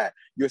not only that,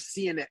 you're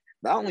seeing it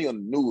not only on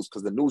the news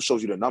because the news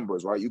shows you the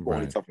numbers, right? You go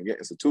into Right. tough and get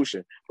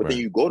institution, but then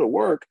Right. you go to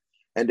work,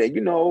 and then you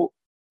know,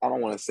 I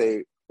don't want to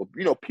say, but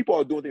you know, people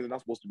are doing things they're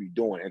not supposed to be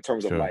doing in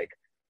terms of Sure. like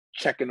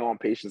checking on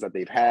patients that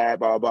they've had,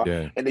 blah blah, blah.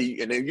 Yeah. And then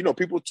you know,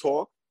 people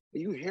talk.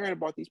 And you hearing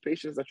about these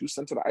patients that you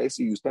sent to the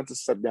ICU, sent to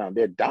step down,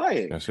 they're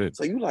dying. That's it.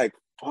 So you like,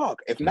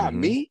 fuck, if not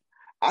Mm-hmm. me,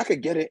 I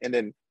could get it and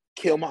then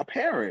kill my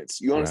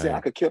parents. You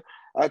understand? Right.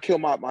 I kill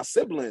my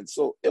siblings.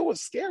 So it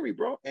was scary,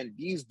 bro. And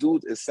these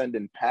dudes is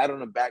sending pat on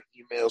the back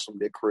emails from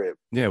their crib.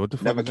 Yeah, what the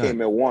fuck Never is that?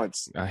 came in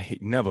once. I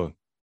hate never.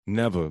 But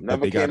Never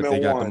they got came it. They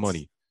in got the once.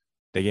 money.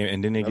 They gave,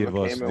 and then they Never give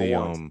us came in the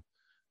once.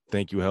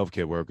 thank you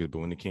healthcare workers. But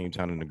when it came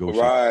time to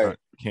negotiate, Right.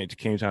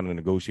 came time to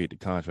negotiate the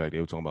contract, they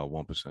were talking about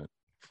 1%.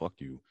 Fuck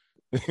you.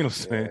 You know what I'm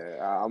saying?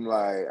 Yeah,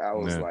 I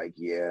was Yeah. like,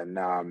 yeah,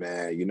 nah,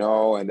 man, you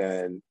know. And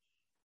then,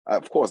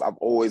 of course, I've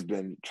always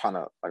been trying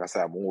to, like I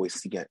said, I'm always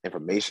seeking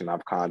information.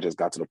 I've kind of just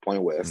got to the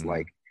point where it's Mm-hmm.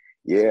 like,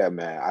 yeah,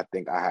 man, I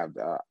think I have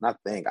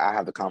I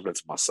have the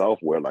confidence in myself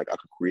where like I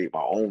could create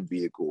my own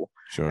vehicle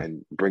Sure.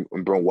 and bring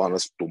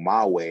wellness through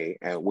my way,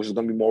 and which is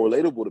gonna be more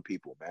relatable to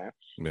people, man.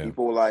 Yeah.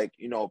 People like,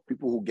 you know,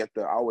 people who get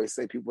the, I always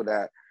say people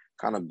that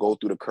kind of go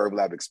through the Curve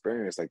Lab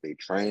experience, like they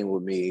train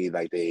with me,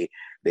 like they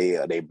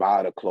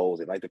buy the clothes,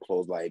 they like the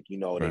clothes, like, you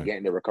know, they Right.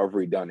 getting their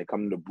recovery done, they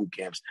come to boot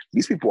camps.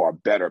 These people are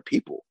better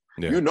people.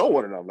 Yeah. You know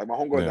one of them, like my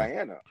homegirl Yeah.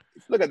 Diana.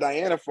 If you look at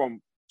Diana from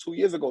 2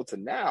 years ago to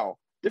now,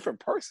 different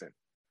person.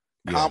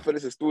 Yeah.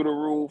 Confidence is through the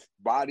roof,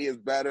 body is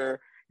better,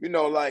 you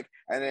know, like,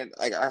 and then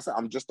like I said,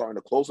 I'm just starting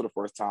to close for the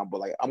first time, but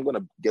like I'm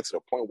gonna get to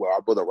the point where I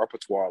build a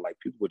repertoire, like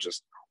people would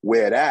just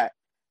wear that,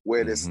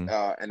 wear this,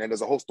 Mm-hmm. and then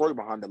there's a whole story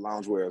behind the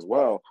loungewear as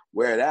well.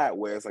 Wear that,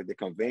 where it's like they're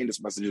conveying this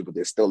messages, but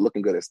they're still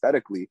looking good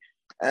aesthetically,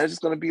 and it's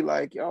just gonna be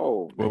like,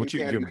 yo, Well, man, what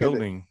you you're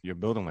can't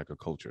building like a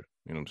culture.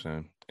 You know what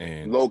I'm saying?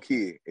 And low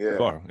key, you yeah,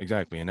 are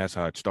exactly, and that's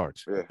how it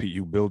starts. yeah,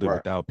 You build it right,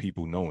 without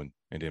people knowing,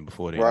 and then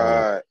before they know it,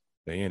 right,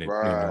 they in it. You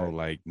know, right.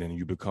 like then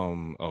you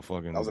become a That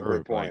fucking was a great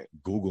verb. Like point.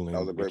 That was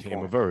Googling a great became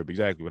a point. verb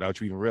exactly without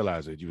you even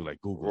realize it. You were like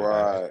Google it.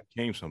 That Right.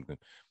 became something.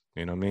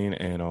 You know what I mean?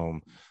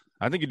 And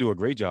I think you do a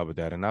great job at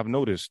that. And I've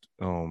noticed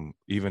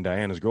even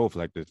Diana's growth.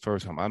 Like the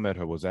first time I met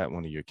her was at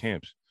one of your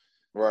camps,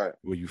 Right.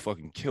 where you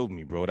fucking killed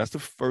me, bro. That's the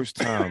first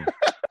time.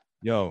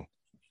 Yo,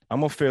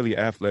 I'm a fairly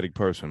athletic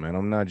person, man.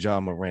 I'm not Ja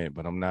Morant,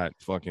 but I'm not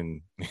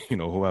fucking,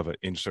 whoever,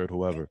 insert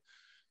whoever.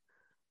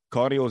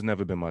 Cardio has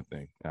never been my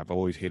thing. I've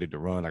always hated to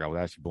run. Like I was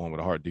actually born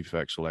with a heart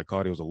defect. So like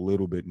cardio is a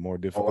little bit more Oh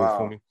difficult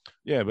for wow. me.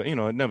 Yeah, but it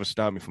never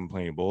stopped me from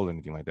playing ball or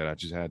anything like that. I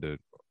just had to,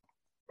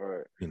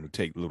 Right.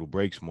 take little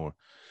breaks more.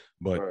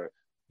 But Right.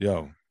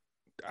 yo,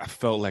 I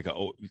felt like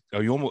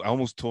I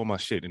almost tore my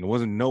shit. And it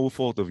wasn't no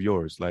fault of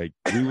yours. Like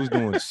we was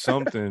doing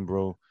something,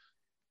 bro.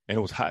 And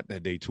it was hot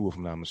that day too, if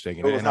I'm not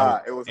mistaken. It was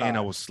hot. It was I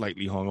hot. was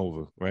slightly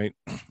hungover, right?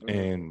 Mm-hmm.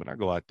 And when I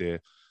go out there,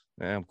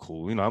 man, I'm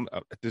cool. I'm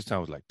at this time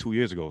it was like 2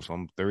 years ago, so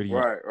I'm 38.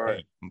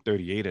 Right. I'm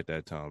 38 at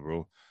that time,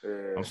 bro.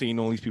 Yeah. I'm seeing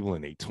all these people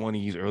in their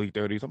 20s, early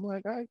 30s. I'm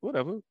like, all right,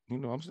 whatever.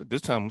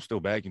 This time I'm still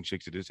bagging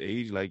chicks at this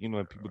age. Like,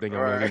 people think I'm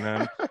younger than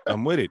them.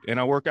 I'm with it, and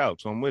I work out,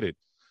 so I'm with it.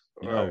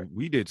 Right.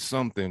 We did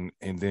something,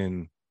 and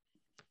then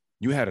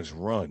you had us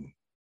run.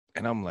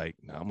 And I'm like,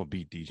 nah, I'm gonna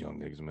beat these young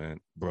niggas, man.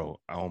 Bro,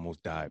 I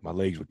almost died. My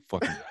legs were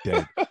fucking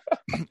dead.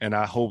 And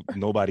I hope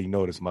nobody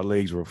noticed. My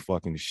legs were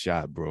fucking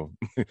shot, bro.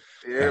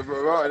 Yeah,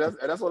 bro. And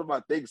that's one of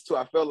my things too.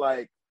 I feel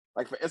like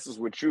for instance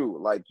with you,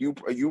 like you.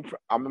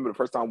 I remember the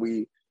first time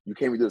you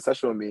came to do a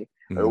session with me.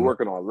 We were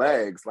working on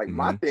legs. Like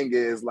my thing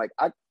is like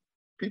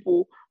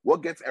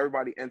what gets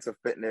everybody into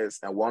fitness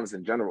and wellness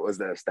in general is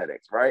the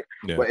aesthetics, right?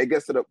 Yeah. But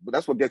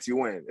that's what gets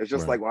you in. It's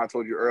just like when I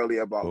told you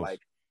earlier about like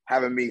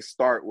having me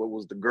start what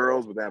was the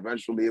girls, but then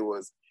eventually it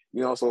was,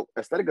 so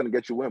aesthetic gonna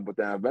get you in, but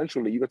then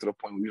eventually you get to the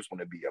point where you just want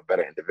to be a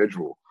better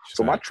individual. Sure.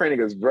 So my training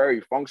is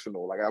very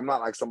functional. Like I'm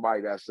not like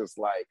somebody that's just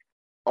like,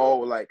 oh,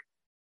 like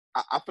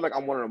I feel like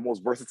I'm one of the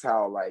most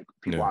versatile like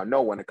people I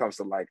know when it comes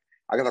to like,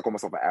 I guess I call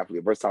myself an athlete,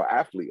 a versatile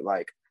athlete.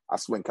 Like I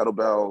swing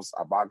kettlebells,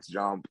 I box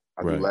jump,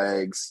 I do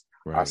legs,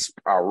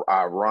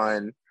 I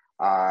run,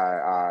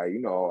 I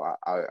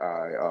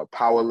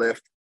power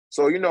lift.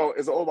 So,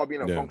 it's all about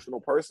being a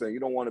functional person. You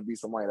don't want to be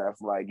somebody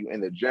that's like you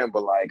in the gym,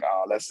 but like,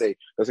 let's say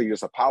you're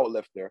just a power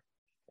lifter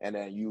and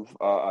then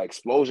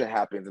explosion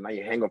happens, and now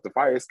you hang off the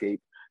fire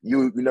escape.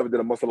 You never did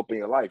a muscle up in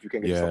your life. You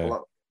can't get yourself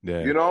up.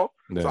 Yeah. You know?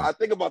 Yeah. So I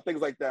think about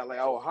things like that. Like,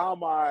 oh, how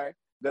am I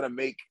gonna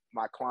make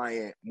my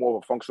client more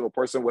of a functional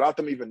person without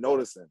them even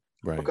noticing?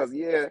 Right. Because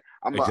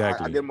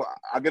I give them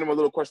a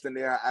little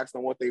questionnaire, I ask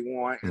them what they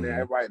want, and then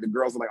everybody, the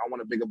girls are like, I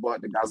want a bigger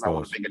butt, the guys, I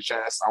want a bigger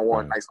chest, I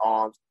want nice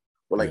arms.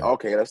 We're like,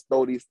 okay, let's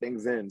throw these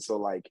things in. So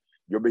like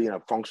you're being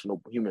a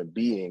functional human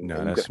being,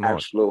 and you can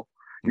actually,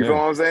 you know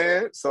what I'm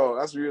saying? So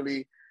that's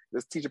really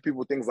just teaching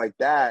people things like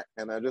that,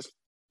 and just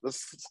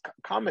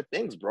common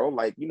things, bro.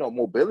 Like, you know,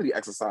 mobility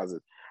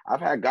exercises. I've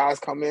had guys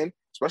come in,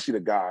 especially the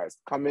guys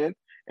come in,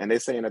 and they're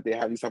saying that they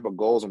have these type of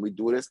goals and we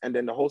do this, and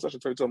then the whole session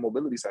turns into a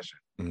mobility session.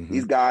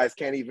 These guys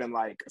can't even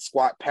like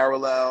squat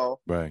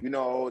parallel. Right. You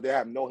know, they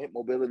have no hip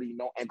mobility,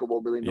 no ankle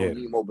mobility, no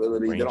knee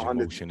mobility. Range of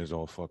motion is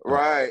all fucked up.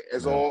 Right.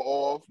 It's all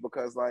off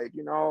because, like,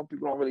 you know,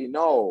 people don't really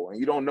know, and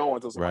you don't know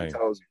until somebody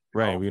tells you.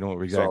 Right. We don't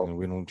we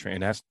don't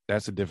train. That's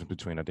the difference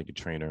between, I think, a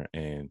trainer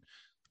and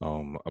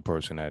a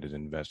person that is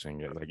investing.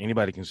 Like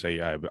anybody can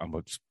say, I'm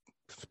gonna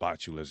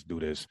spot you, let's do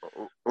this.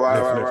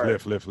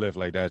 Lift.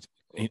 Like that.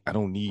 I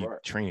don't need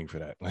training for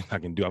that. Like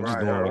I'm just doing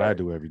what I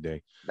do every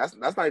day. That's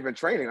not even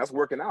training. That's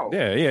working out.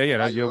 Yeah.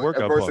 That's your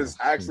workout versus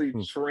actually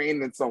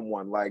training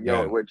someone. Like,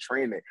 we're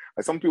training.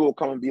 Like some people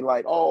come and be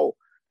like, oh,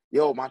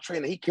 yo, my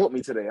trainer, he killed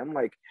me today. I'm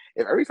like,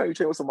 if every time you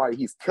train with somebody,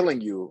 he's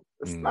killing you,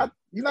 it's not,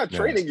 he's not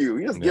training you.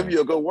 He just giving you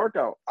a good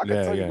workout. I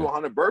can tell you do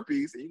 100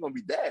 burpees and you're going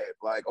to be dead.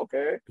 Like,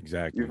 okay.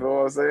 Exactly. You feel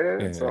what I'm saying?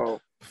 Yeah.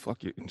 So fuck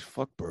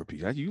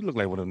burpees. You look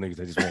like one of them niggas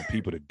that just want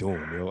people to do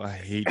them, yo. I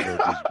hate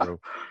burpees, bro.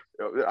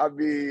 I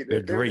mean,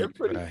 they're great,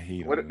 but I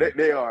hate them.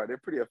 They are. They're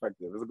pretty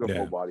effective. It's a good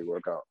full body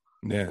workout.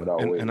 Yeah,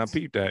 and I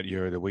peeped that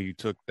the way you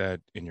took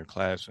that in your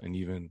class and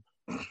even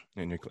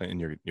in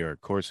your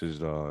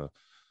courses,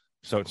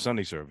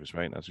 Sunday service,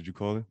 right? That's what you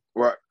call it,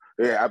 right?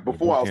 Yeah.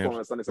 Before I was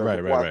calling it Sunday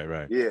service.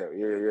 Right.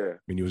 Yeah.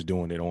 When you was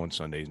doing it on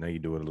Sundays, now you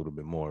do it a little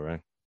bit more,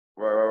 right?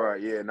 Right.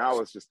 Yeah. Now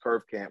it's just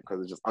Curve Camp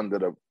because it's just under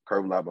the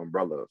Curve Lab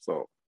umbrella.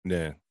 So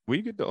yeah, where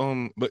you get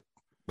the But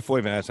before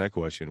I even ask that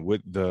question,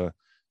 with the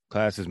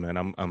classes, man,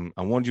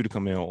 I wanted you to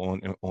come in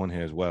on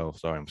here as well.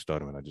 Sorry, I'm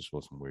stuttering. I just saw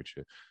some weird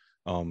shit.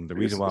 The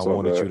reason why I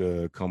wanted you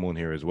to come on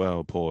here as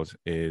well, pause,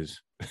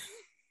 is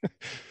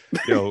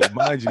yo,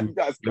 mind you,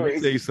 let me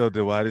tell you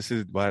something. Why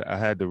I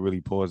had to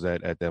really pause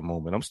at that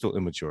moment. I'm still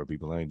immature,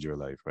 people. I ain't your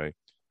life, right?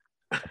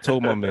 I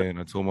told my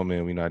man,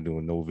 we're not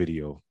doing no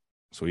video.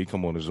 So he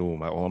come on the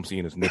Zoom. All I'm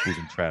seeing is nipples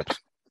and traps.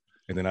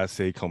 And then I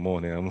say, come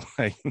on, and I'm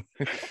like,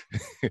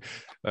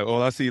 like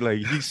all I see, like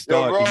he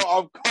started. Yo, bro,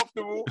 I'm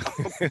comfortable.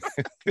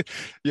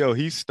 Yo,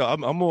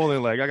 I'm all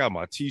in, like, I got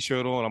my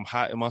t-shirt on. I'm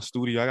hot in my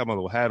studio. I got my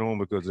little hat on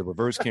because the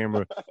reverse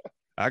camera,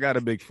 I got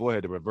a big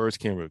forehead. The reverse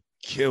camera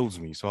kills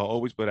me. So I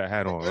always put that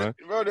hat on, right?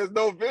 Bro, there's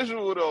no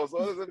visual though,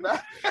 so it doesn't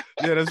matter.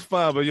 Yeah, that's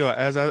fine. But yo,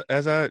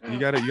 you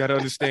gotta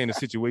understand the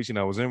situation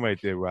I was in right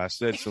there, where I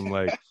said some,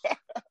 like,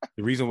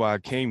 the reason why I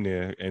came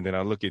there, and then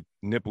I look at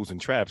nipples and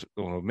traps.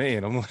 Oh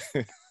man, I'm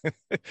like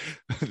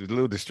a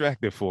little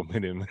distracted for a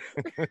minute, man.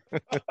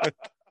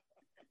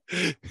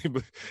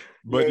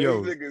 but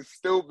yo, this nigga's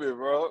stupid,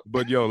 bro.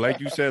 But yo, like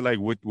you said, like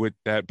with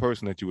that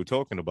person that you were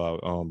talking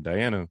about,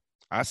 Diana,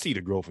 I see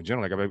the growth in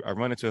general. Like I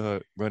run into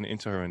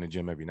her in the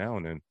gym every now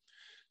and then.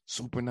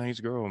 Super nice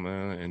girl,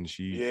 man, and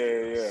she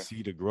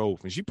see the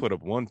growth, and she put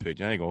up one pitch.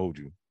 I ain't gonna hold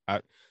you.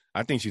 I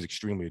think she's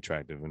extremely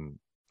attractive, and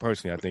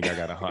personally, I think I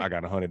got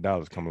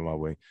 $100 coming my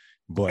way.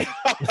 But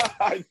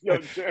yo,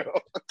 chill.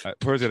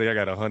 Personally, I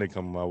got 100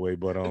 coming my way.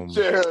 But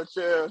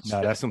chill.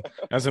 Nah, that's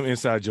some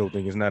inside joke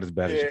thing. It's not as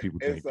bad as people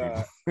think.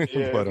 But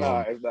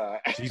it's not.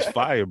 She's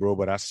fire, bro.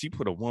 But she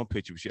put up one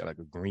picture. She had like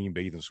a green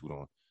bathing suit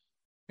on,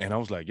 and I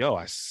was like, yo,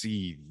 I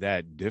see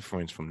that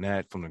difference from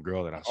the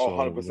girl that I saw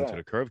when we went to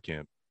the Curve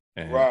Camp.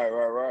 And, right.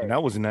 And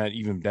that was not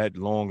even that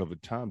long of a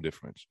time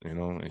difference, you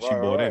know. And she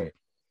bought in.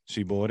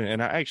 She bought in,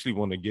 and I actually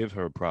want to give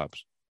her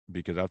props,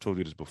 because I've told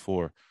you this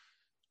before.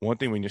 One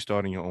thing when you're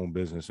starting your own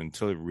business,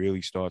 until it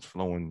really starts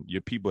flowing,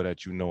 your people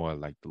that you know are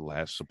like the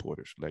last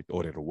supporters, like,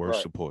 or they're the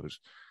worst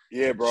supporters.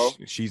 Yeah, bro.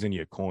 She's in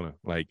your corner,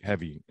 like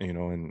heavy, you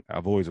know, and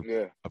I've always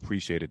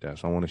appreciated that.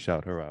 So I want to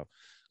shout her out,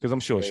 because I'm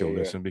sure she'll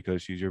listen,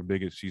 because she's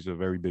a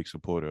very big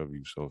supporter of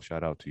you. So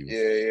shout out to you.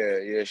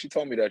 Yeah. She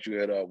told me that you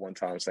hit up one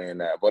time saying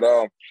that. But,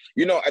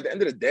 you know, at the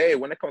end of the day,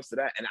 when it comes to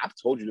that, and I've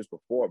told you this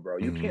before, bro,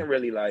 you can't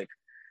really like,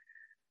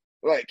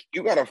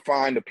 you got to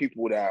find the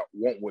people that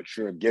want what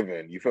you're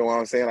giving. You feel what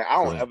I'm saying? Like,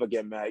 I don't ever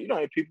get mad. You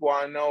know, people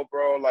I know,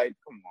 bro, like,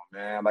 come on,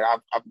 man. Like,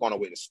 I've gone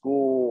away to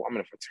school. I'm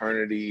in a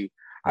fraternity.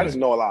 I just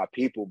know a lot of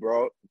people,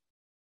 bro.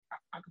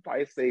 I could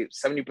probably say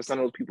 70% of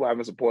those people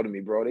haven't supported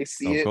me, bro. They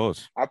see it.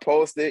 Course. I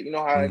post it. You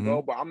know how it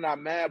go. But I'm not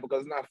mad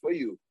because it's not for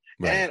you.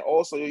 Right. And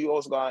also,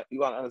 you got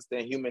to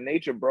understand human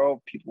nature,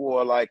 bro. People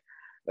are like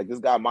this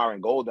guy, Myron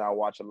Golden, I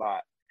watch a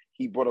lot.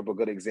 He brought up a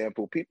good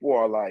example. People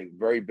are like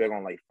very big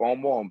on like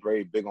FOMO and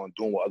very big on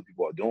doing what other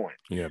people are doing.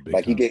 Yeah,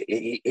 like he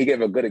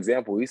gave a good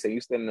example. He said,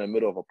 you stand in the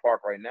middle of a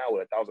park right now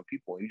with 1,000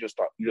 people, and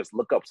you just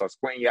look up, start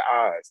squinting your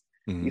eyes.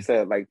 He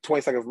said, like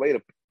 20 seconds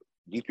later,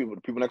 these people,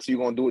 the people next to you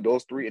gonna do it,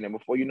 those three, and then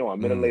before you know, a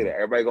minute later,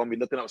 everybody gonna be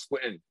looking up,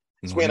 squinting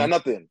at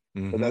nothing.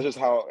 But that's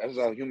how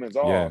humans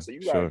are. Yeah,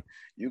 so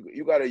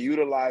you gotta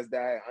utilize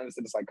that and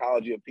understand the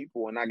psychology of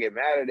people and not get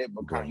mad at it,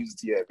 but kind of use it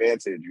to your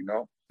advantage, you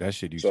know? That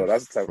shit used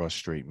to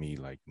frustrate me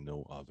like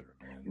no other,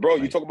 man. Bro,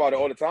 you talk about it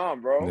all the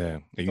time, bro. Yeah,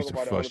 it used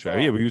to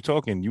frustrate. Yeah, but you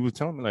were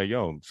telling me like,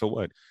 yo, so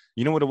what?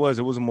 You know what it was?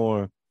 It was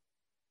more,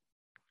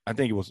 I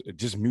think it was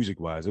just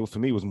music-wise. For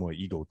me, it was more an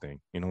ego thing.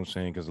 You know what I'm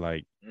saying? Because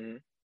like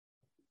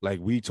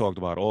we talked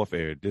about off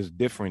air, there's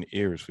different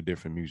ears for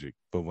different music.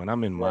 But when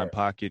I'm in my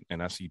pocket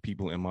and I see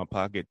people in my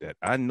pocket that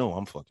I know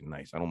I'm fucking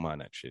nice, I don't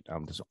mind that shit.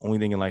 That's the only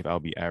thing in life I'll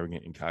be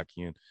arrogant and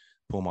cocky and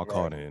pull my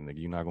card in. Like,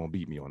 you're not gonna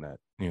beat me on that,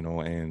 you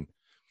know. And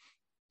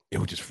it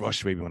would just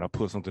frustrate me when I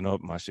put something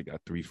up. My shit got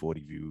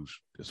 340 views.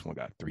 This one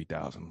got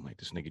 3,000. I'm like,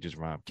 this nigga just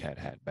rhymed cat,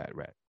 hat, bat,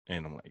 rat.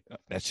 And I'm like,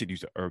 that shit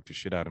used to irk the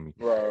shit out of me.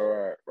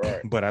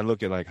 Right. But I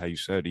look at like how you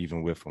said,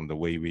 even with the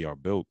way we are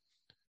built,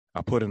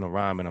 I put in a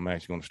rhyme and I'm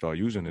actually going to start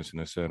using this.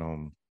 And it said,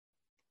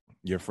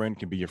 your friend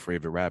can be your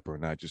favorite rapper,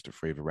 not just a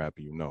favorite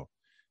rapper you know.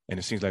 And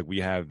it seems like we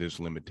have this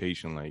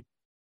limitation. Like,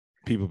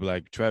 people be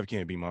like, Trav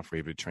can't be my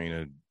favorite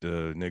trainer.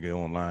 The nigga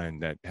online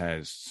that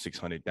has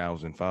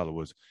 600,000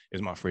 followers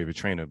is my favorite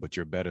trainer, but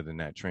you're better than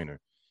that trainer.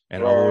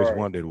 And I always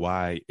wondered,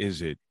 why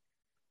is it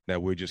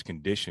that we're just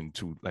conditioned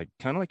to, like,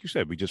 kind of like you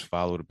said, we just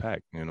follow the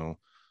pack, you know?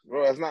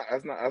 Bro, that's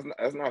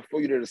not for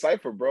you to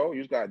decipher, bro.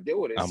 You just gotta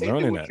deal with it. I'm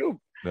learning that.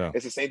 Yeah.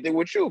 It's the same thing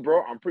with you,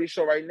 bro. I'm pretty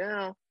sure right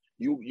now,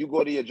 you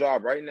go to your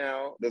job right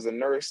now, there's a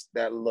nurse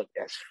that look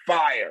as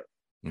fire,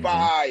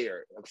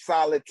 a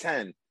solid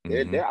 10.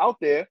 They're out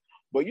there,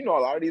 but you know,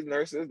 a lot of these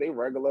nurses, they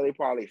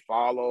probably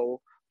follow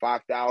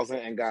 5,000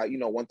 and got,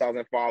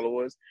 1,000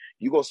 followers.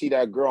 You go see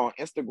that girl on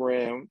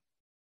Instagram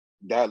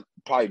that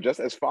probably just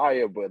as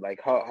fire, but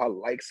like her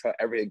likes,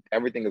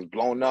 everything is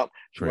blown up.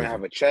 She's gonna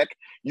have a check.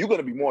 You're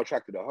gonna be more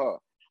attracted to her.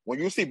 When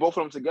you see both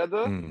of them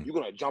together, you're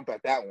gonna jump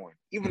at that one.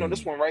 Even though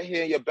this one right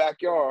here in your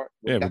backyard,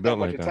 not that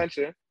much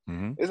attention.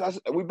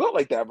 We built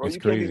like that, bro. You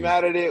can't be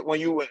mad at it when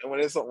you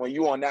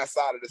on that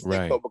side of the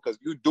stick though, because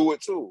you do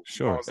it too.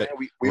 Sure, you know what I'm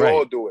saying? We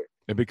all do it.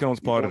 It becomes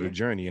part of the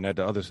journey, and at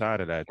the other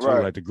side of that too,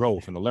 like the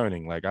growth and the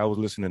learning. Like, I was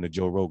listening to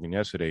Joe Rogan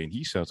yesterday, and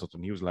he said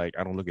something. He was like,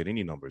 "I don't look at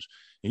any numbers."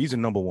 And he's a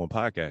 #1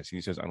 podcast. He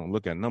says, "I don't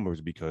look at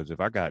numbers because if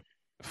I got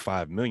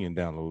 5 million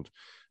downloads,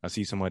 I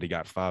see somebody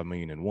got 5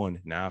 million and one.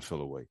 Now I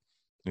feel away."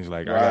 He's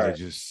like, "I gotta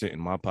just sit in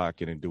my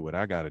pocket and do what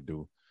I gotta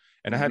do."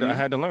 And I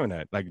had to learn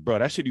that. Like, bro,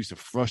 that shit used to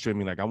frustrate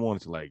me. Like, I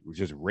wanted to like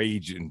just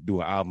rage and do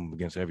an album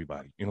against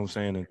everybody. You know what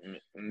I'm saying?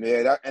 And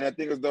the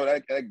thing is though,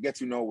 that gets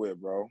you nowhere,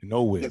 bro.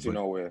 Nowhere. Gets you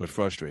nowhere. But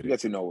frustrated. It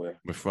gets you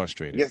nowhere. But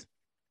frustrated.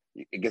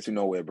 It gets you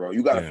nowhere, bro.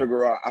 You gotta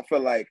figure out. I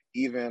feel like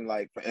even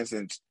like, for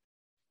instance,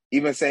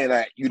 even saying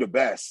that you the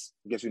best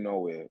gets you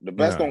nowhere. The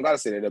best don't gotta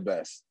say they're the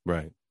best.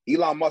 Right.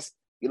 Elon Musk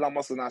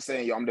is not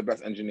saying, yo, I'm the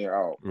best engineer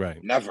out.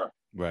 Right. Never.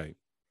 Right.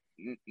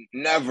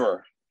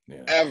 Never.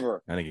 Yeah.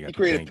 Ever. I think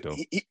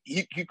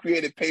he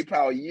created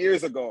PayPal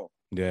years ago.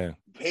 Yeah.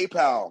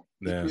 PayPal.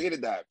 He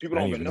created that. People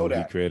don't even know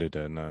that. He created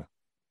that, no.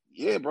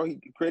 Yeah, bro.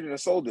 He created and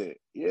sold it.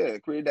 Yeah,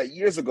 created that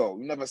years ago.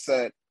 You never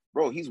said,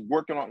 bro, he's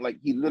working on, like,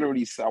 he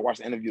literally said, I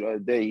watched the interview the other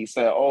day. He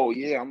said, oh,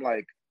 yeah. I'm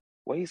like,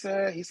 what he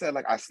said? He said,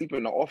 like, I sleep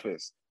in the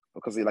office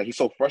because he's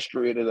so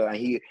frustrated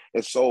and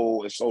it's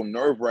so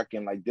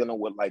nerve-wracking, like, dealing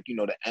with, like,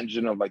 the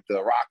engine of, like,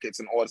 the rockets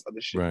and all this other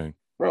shit. Right.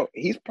 Bro,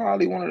 he's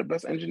probably one of the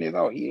best engineers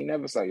out. He ain't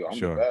never say, yo, I'm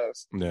the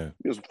best. Yeah.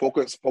 He was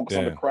focus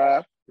on the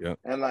craft. Yeah.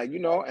 And like,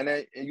 and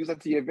then use that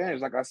to your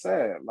advantage. Like I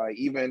said, like,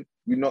 even,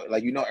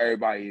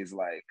 everybody is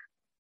like,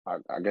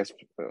 I guess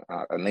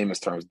a layman's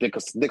terms, dick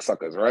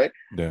suckers, right?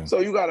 Yeah. So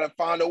you gotta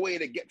find a way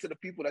to get to the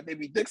people that they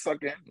be dick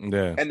sucking.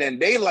 Yeah. And then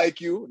they like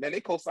you, then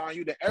they co-sign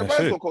you, then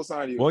everybody's gonna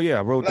co-sign you. Well, yeah,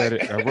 I wrote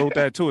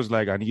that too. It's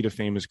like, I need a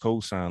famous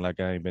co-sign. Like,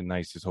 I ain't been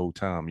nice this whole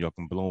time. Y'all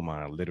can blow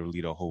mine, literally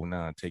the whole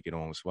 9, take it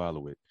on and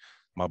swallow it.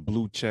 My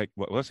blue check,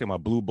 let's say my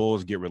blue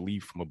balls get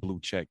relief from a blue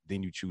check,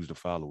 then you choose to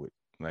follow it.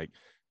 Like,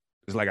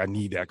 it's like, I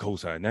need that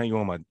cosign. Now you're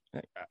on my,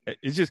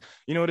 it's just,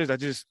 you know what it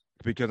is?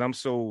 Because I'm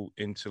so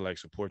into like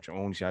support your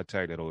own. See, I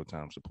tag that all the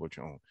time, support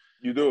your own.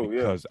 You do,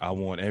 because I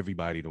want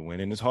everybody to win.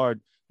 And it's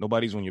hard.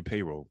 Nobody's on your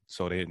payroll,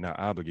 so they're not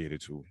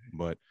obligated to.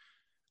 But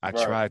I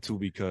try to,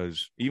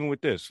 because even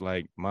with this,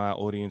 like, my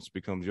audience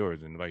becomes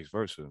yours and vice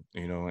versa,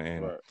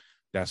 and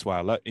that's why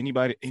I love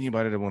anybody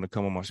that want to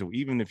come on my show,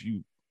 even if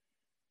you,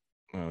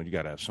 you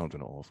got to have something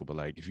to offer. But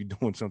like, if you're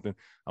doing something,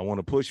 I want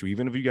to push you.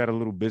 Even if you got a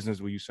little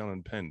business where you're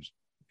selling pens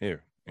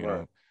here, you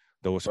know,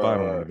 though it's spot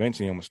on.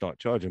 Eventually I'm going to start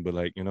charging, but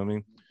like, you know what I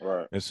mean?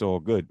 Right. It's all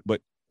good. But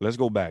let's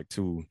go back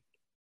to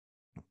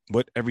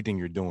everything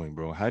you're doing,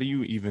 bro. How do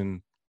you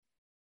even,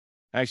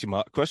 actually,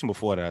 my question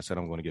before that, I said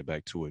I'm going to get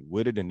back to it.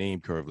 Where did the name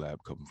Curve Lab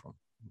come from?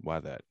 Why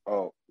that?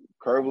 Oh,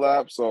 Curve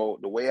Lab. So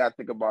the way I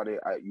think about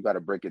it, you got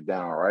to break it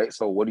down, right?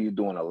 So what do you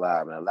do in a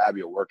lab? In a lab,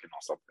 you're working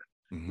on something.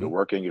 You're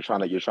working, you're trying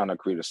to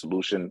create a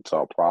solution to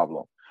a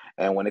problem.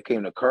 And when it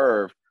came to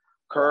Curve,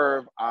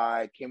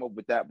 I came up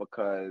with that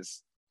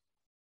because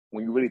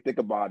when you really think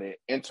about it,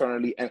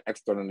 internally and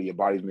externally, your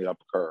body's made up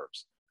of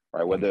curves.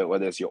 right?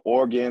 Whether it's your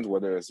organs,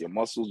 whether it's your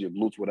muscles, your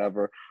glutes,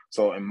 whatever.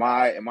 So in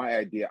my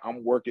idea,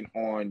 I'm working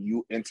on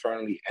you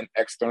internally and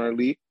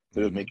externally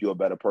to just make you a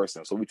better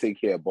person. So we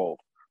take care of both.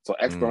 So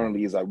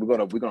externally is like we're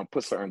gonna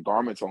put certain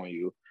garments on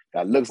you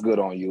that looks good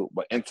on you,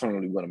 but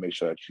internally we're gonna make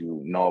sure that you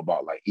know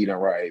about like eating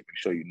right, make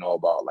sure you know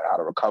about like how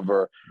to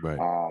recover,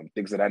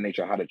 things of that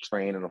nature, how to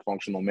train in a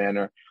functional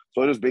manner.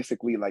 So it is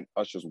basically like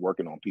us just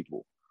working on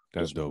people.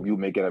 That's just dope. You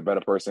making a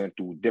better person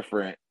through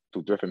different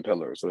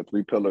pillars. So the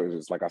 3 pillars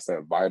is, like I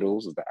said,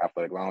 vitals is the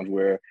athletic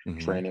loungewear,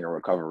 training, and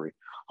recovery.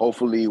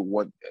 Hopefully,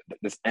 what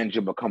this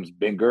engine becomes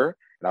bigger,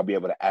 and I'll be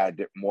able to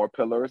add more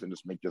pillars and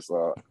just make this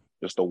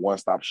just a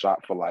one-stop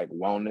shop for like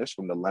wellness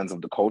from the lens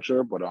of the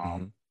culture. But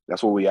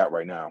that's where we at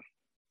right now.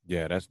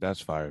 Yeah,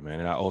 that's fire, man.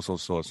 And I also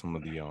saw some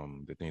of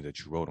the things that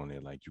you wrote on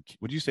there. Like,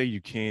 would you say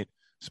you can't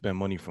spend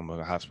money from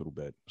a hospital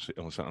bed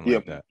or something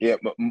like that? Yeah,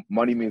 but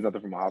money means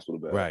nothing from a hospital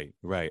bed.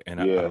 Right. And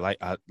I like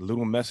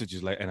little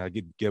messages like, and I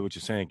get what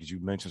you're saying because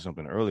you mentioned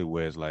something earlier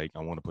where it's like I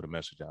want to put a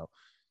message out.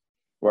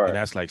 Right. And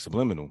that's like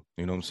subliminal.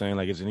 You know what I'm saying?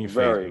 Like it's in your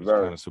very, face, but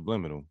it's kind of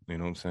subliminal. You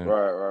know what I'm saying?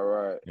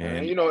 Right.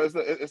 And you know, it's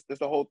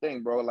the whole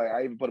thing, bro. Like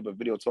I even put up a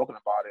video talking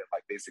about it.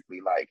 Like basically,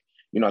 like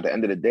at the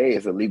end of the day,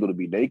 it's illegal to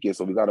be naked,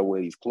 so we got to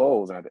wear these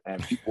clothes,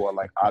 and people are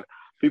like out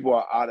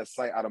of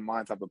sight, out of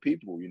mind type of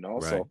people.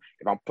 Right. So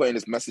if I'm putting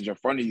this message in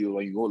front of you,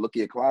 and you go look at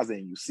your closet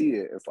and you see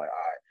it, it's like, all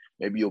right,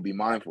 maybe you'll be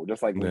mindful.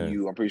 Just like when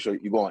I'm pretty sure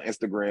you go on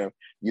Instagram,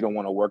 you don't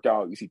want to work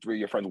out. You see 3 of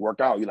your friends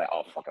work out, you're like,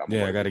 oh fuck,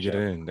 I got to get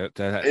in. That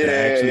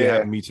actually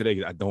happened to me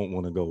today. I don't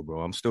want to go,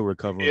 bro. I'm still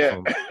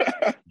recovering from.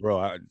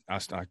 Bro,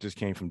 I just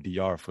came from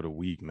DR for the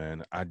week,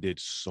 man. I did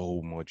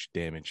so much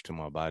damage to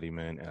my body,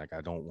 man, and like I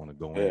don't want to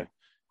go in,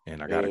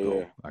 and I gotta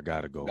go. I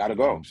gotta go. Gotta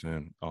go. You know what I'm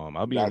saying,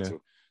 I'll be in there,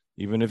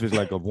 even if it's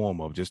like a warm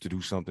up, just to do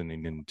something,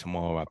 and then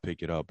tomorrow I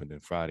pick it up, and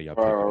then Friday I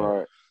pick it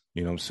up.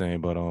 You know what I'm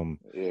saying? But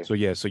so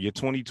your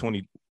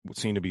 2020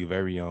 seemed to be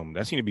very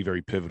that seemed to be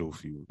very pivotal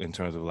for you in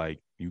terms of like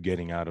you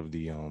getting out of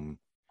the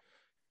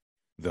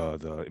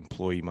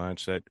employee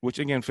mindset. Which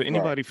again, for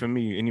anybody, for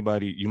me,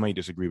 anybody, you might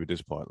disagree with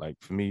this part. Like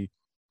for me,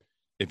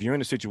 if you're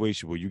in a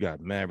situation where you got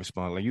mad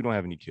responsibility, like you don't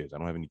have any kids, I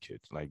don't have any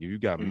kids. Like if you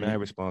got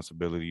mad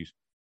responsibilities,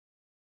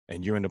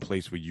 and you're in a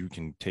place where you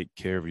can take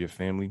care of your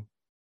family,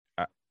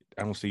 I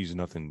don't see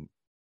nothing.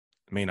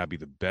 May not be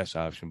the best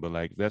option, but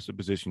like if that's the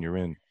position you're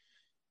in.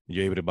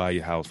 You're able to buy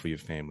your house for your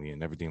family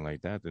and everything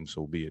like that, then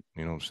so be it.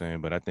 You know what I'm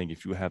saying? But I think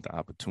if you have the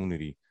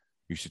opportunity,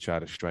 you should try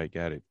to strike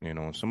at it. You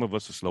know, and some of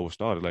us are slower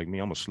started. Like me,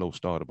 I'm a slow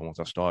starter, but once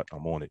I start,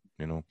 I'm on it.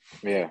 You know?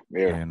 Yeah.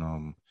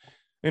 And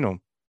you know,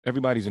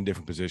 everybody's in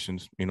different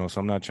positions. You know,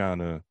 so I'm not trying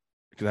to,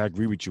 because I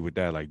agree with you with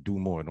that. Like, do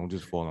more. Don't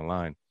just fall in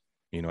line.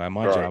 You know, at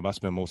my job, I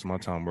spend most of my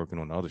time working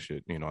on other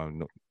shit. You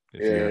know,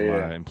 if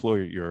you're my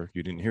employer,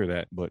 you didn't hear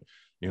that, but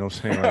you know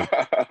what I'm saying? Like,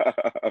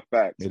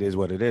 Facts. It is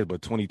what it is.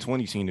 But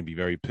 2020 seemed to be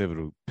very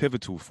pivotal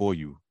for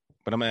you.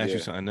 But I'm gonna ask you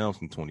something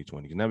else in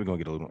 2020. Because now we're gonna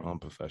get a little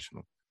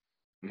unprofessional.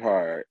 All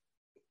right.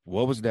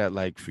 What was that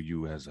like for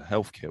you as a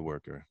healthcare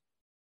worker?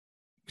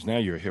 Because now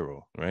you're a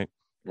hero, right?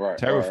 Right.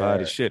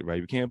 Terrified as shit,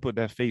 right? You can't put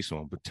that face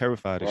on, but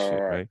terrified as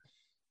shit, right?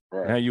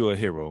 Now you're a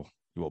hero.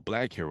 You're a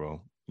black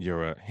hero.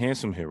 You're a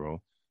handsome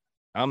hero.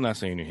 I'm not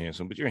saying you're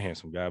handsome, but you're a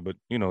handsome guy. But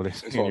you know,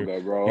 it's all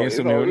good, bro.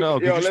 Handsome hero. No,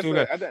 because you still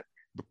got.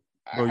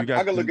 Bro, you got.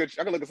 I can look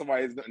at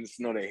somebody and just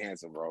know they're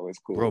handsome, bro. It's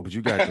cool, bro. But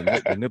you got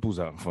the nipples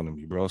out in front of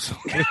me, bro. So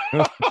you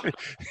know what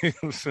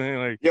I'm saying,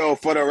 like, yo,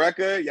 for the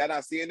record, y'all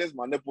not seeing this.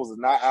 My nipples is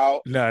not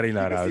out. Nah, they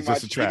not out. It's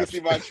just a trap. You can see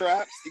my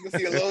traps. You can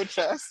see a little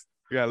chest.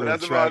 You got a little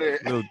trap,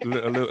 a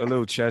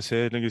little chest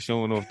head, nigga,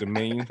 showing off the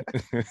mane.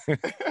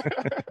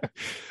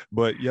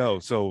 But yo,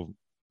 so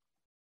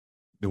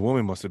the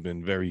woman must have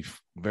been very,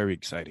 very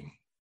exciting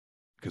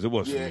because it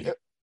was for me.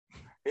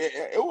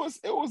 It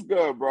was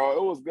good, bro.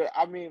 It was good.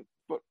 I mean.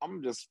 But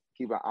I'm just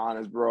keeping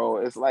honest, bro.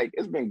 It's like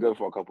it's been good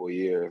for a couple of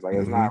years. Like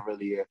it's not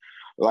really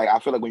like I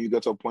feel like when you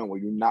get to a point where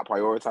you're not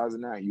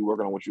prioritizing that, you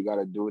working on what you got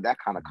to do. That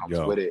kind of comes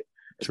with it.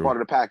 It's part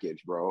of the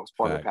package, bro. It's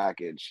part of the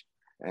package.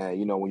 And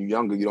you know, when you're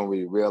younger, you don't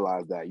really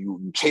realize that you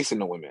chasing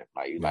the women.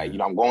 Like you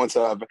know, I'm going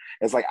to.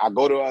 It's like I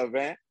go to an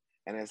event,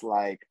 and it's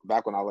like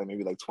back when I was like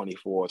maybe like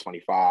 24,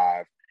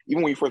 25.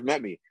 Even when you first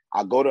met me,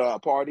 I go to a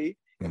party.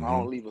 If I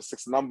don't leave with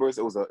 6 numbers,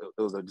 it was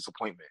a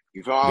disappointment.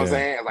 You feel what I'm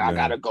saying? It's like I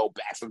gotta go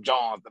back some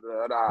Johns.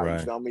 You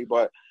feel me?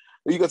 But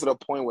you get to the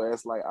point where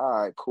it's like,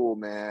 all right, cool,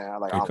 man.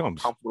 Like I'm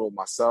comfortable with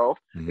myself.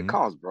 It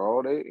comes,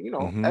 bro. They, you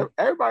know,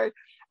 everybody,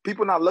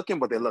 people not looking,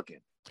 but they're looking.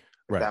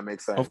 If that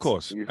makes sense. Of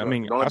course. I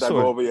mean, don't let that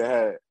go over your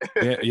head.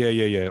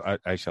 Yeah. I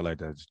actually like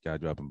that guy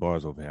dropping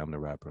bars over here. I'm the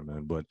rapper,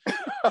 man. But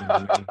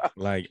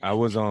like I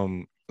was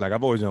like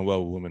I've always done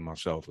well with women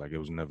myself. Like it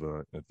was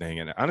never a thing.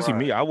 And honestly,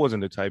 me, I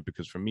wasn't the type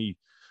because for me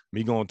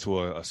going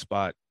to a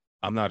spot,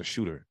 I'm not a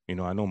shooter. You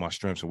know, I know my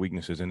strengths and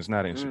weaknesses, and it's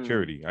not an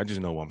insecurity. I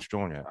just know what I'm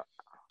strong at.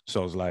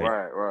 So it's like,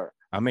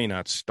 I may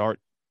not start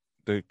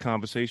the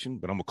conversation,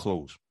 but I'm going to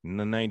close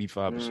 95%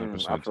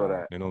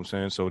 percentile. You know what I'm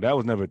saying? So that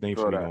was never a thing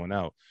for me going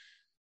out.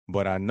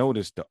 But I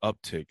noticed the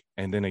uptick.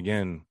 And then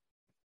again,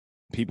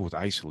 people was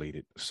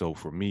isolated. So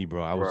for me,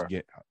 bro, Right.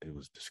 it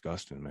was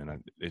disgusting,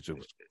 man. It just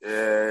was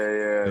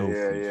filthy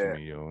for Yeah.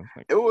 me, yo.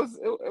 Like,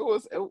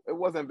 It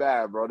wasn't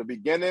bad, bro. The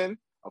beginning,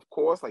 of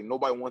course, like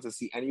nobody wants to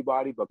see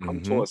anybody, but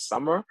come towards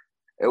summer,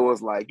 it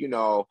was like,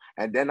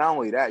 and then not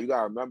only that, you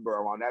gotta remember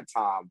around that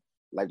time,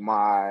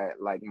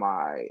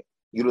 my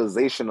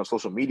utilization of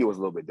social media was a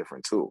little bit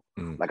different too.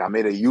 Like I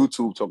made a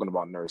YouTube talking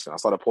about nursing. I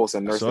started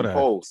posting nursing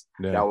posts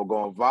that were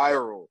going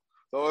viral.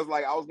 So it's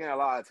like I was getting a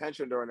lot of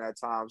attention during that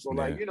time. So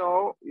like,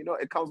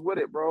 it comes with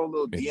it, bro. A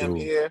little DM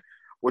here.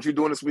 What you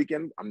doing this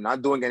weekend? I'm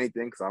not doing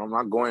anything because I'm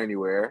not going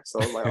anywhere. So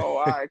it's like, oh,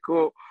 all right,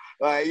 cool.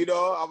 Like,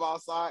 I'm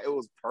outside. It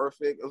was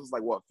perfect. It was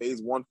like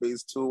phase 1,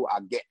 phase 2. I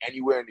get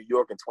anywhere in New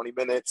York in 20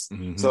 minutes.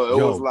 So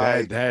it was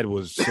like that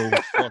was so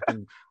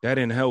fucking that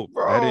didn't help.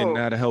 Bro. That did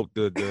not help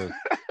the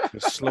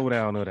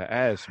slowdown of the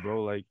ass,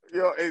 bro. Like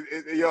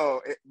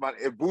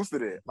it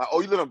boosted it. Like,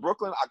 oh, you live in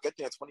Brooklyn? I get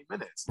there in 20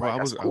 minutes. Bro,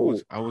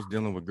 like, I was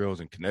dealing with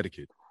girls in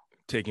Connecticut,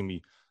 taking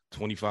me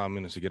 25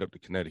 minutes to get up to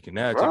Connecticut.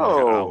 Now it takes me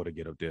like an hour to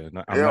get up there.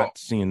 I'm not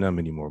seeing them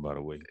anymore, by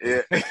the way.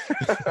 Yeah.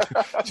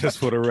 Just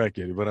for the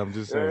record, but I'm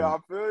just saying. Yeah, I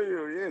feel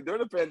you. Yeah,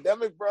 during the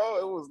pandemic, bro,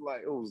 it was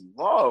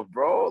love,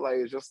 bro. Like,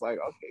 it's just like,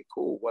 okay,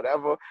 cool,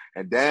 whatever.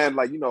 And then,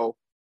 like,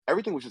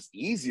 everything was just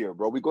easier,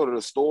 bro. We go to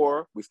the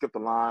store, we skip the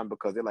line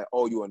because they're like,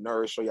 oh, you a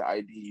nurse, show your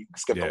ID, you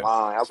skip the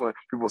line. That's when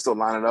people were still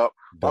lining up.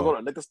 So I go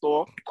to the liquor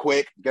store,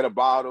 quick, get a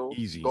bottle,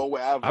 easy, go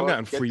wherever. I've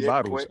gotten free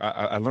bottles.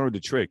 I learned the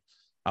trick.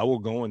 I will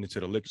go into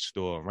the liquor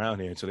store around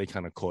here until they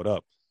kind of caught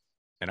up.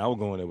 And I would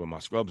go in there with my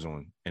scrubs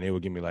on, and they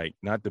would give me like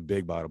not the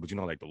big bottle, but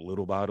like the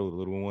little bottle, the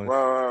little one.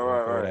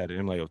 Right. And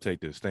I'm like, "Oh, take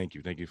this. Thank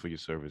you for your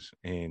service."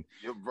 And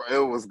it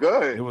was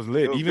good. It was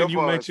lit. Even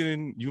you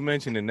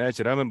mentioning that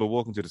shit. I remember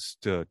walking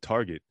to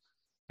Target,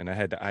 and I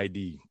had the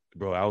ID,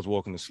 bro. I was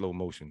walking in slow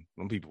motion.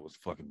 Some people was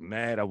fucking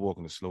mad. I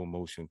walking in slow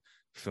motion,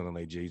 feeling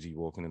like Jay-Z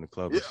walking in the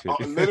club and shit.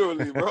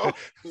 Literally, bro.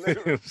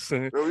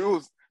 Literally.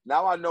 Bro,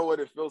 now I know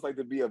what it feels like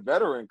to be a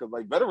veteran, because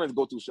like veterans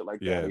go through shit like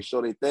that. They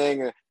show their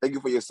thing and thank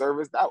you for your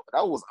service. That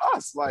was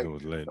us. Like, it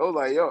was lit. It was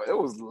like, yo,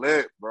 it was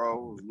lit, bro.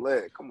 It was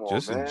lit. Come on,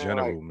 just man. In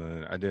general,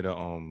 man. I did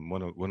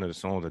one of the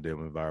songs I did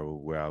went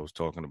viral where I was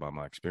talking about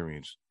my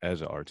experience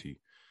as an RT,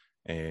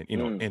 and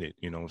in it,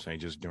 what I'm saying,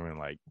 just during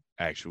like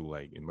actual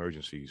like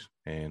emergencies,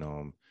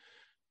 and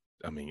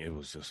I mean, it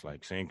was just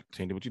like saying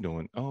what you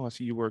doing. Oh, I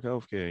see you work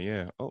healthcare.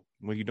 Yeah. Oh,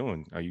 what are you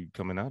doing? Are you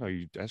coming out? Are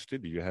you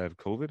tested? Do you have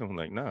COVID? I'm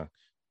like, nah.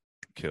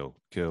 Kill.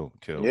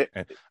 Yeah.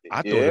 And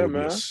I thought it would be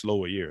a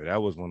slower year.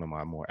 That was one of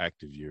my more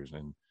active years,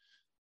 and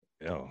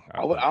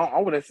I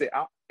wouldn't say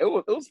it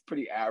was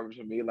pretty average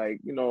for me.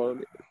 Like,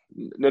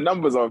 the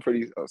numbers are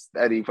pretty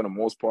steady for the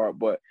most part,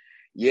 but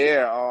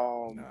yeah.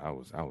 I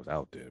was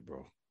out there,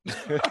 bro.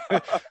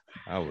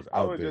 I was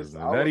out there,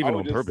 man. Not even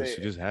on purpose.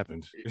 It just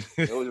happened.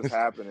 It was just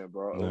happening,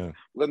 bro.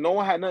 But no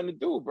one had nothing to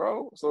do,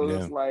 bro. So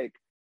it's like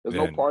there's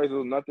no parties, there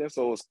was nothing.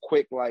 So it was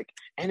quick, like,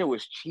 and it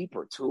was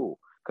cheaper too.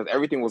 Because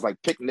everything was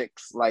like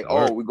picnics, like,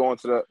 we're going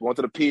to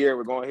the pier,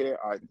 we're going here.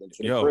 All right, to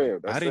the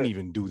crib. I didn't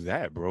even do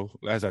that, bro.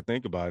 As I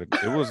think about it,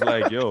 it was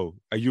like, yo,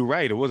 you're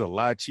right. It was a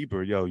lot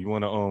cheaper. Yo, you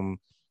want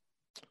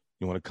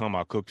to come?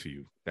 I'll cook for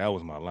you. That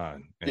was my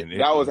line. And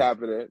that was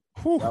happening.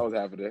 Whew. That was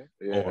happening.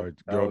 Yeah, or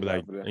girl be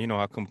like,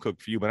 I'll come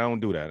cook for you, but I don't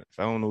do that. If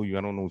I don't know you,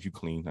 I don't know if you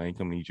clean. I ain't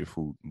coming to eat your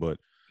food. But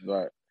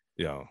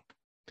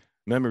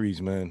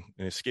memories, man,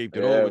 and escaped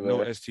it all with no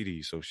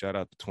STDs. So shout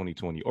out to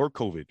 2020 or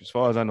COVID. As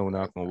far as I know,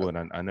 knock on wood,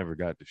 I never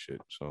got the shit.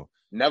 So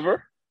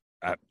never.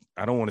 I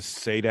don't want to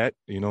say that,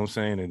 you know what I'm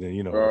saying, and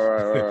then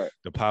right.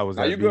 the powers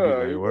that be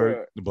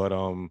word. But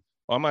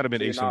I might have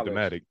been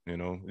asymptomatic,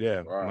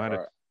 Right.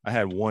 I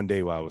had one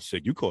day where I was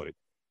sick. You caught it.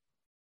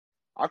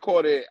 I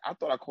caught it. I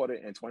thought I caught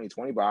it in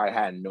 2020, but I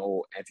had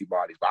no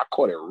antibodies. But I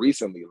caught it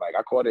recently. Like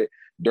I caught it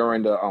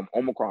during the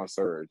Omicron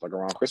surge, like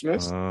around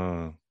Christmas.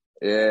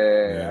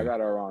 Yeah, I got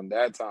it around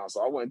that time.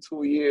 So I went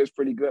 2 years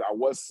pretty good. I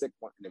was sick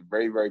in the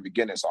very, very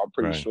beginning. So I'm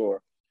pretty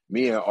sure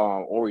me and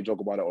Ori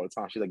joke about it all the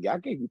time. She's like, yeah, I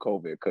gave you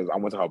COVID because I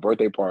went to her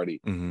birthday party.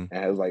 And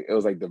it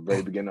was like the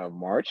very beginning of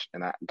March,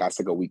 and I got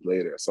sick a week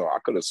later. So I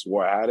could have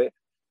swore I had it,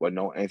 but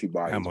no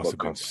antibodies. That must have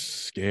been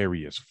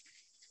scary as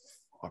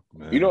fuck,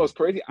 man. It's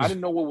crazy. I didn't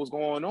know what was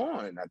going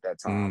on at that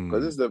time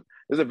because this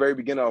is the very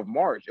beginning of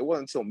March. It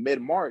wasn't until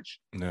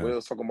mid-March where it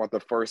was talking about the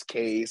first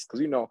case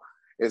because,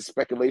 it's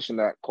speculation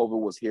that COVID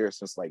was here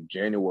since like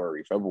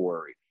January,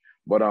 February,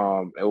 but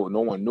no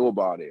one knew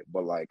about it.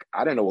 But like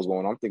I didn't know what was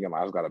going on. I'm thinking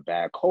like, I just got a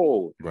bad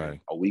cold.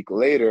 Right. A week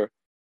later,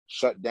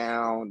 shut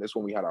down. That's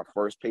when we had our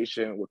first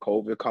patient with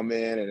COVID come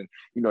in, and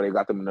they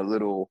got them in a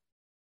little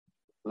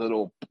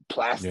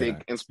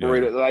plastic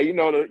inspirator, like the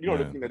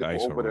thing that they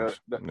put over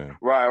the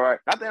right.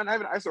 Not even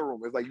an ISO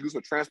room. It's like used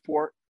for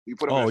transport. You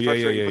put them in a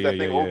stretcher, you put that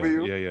thing over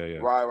you. Yeah.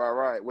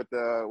 Right. With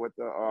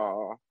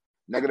the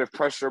negative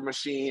pressure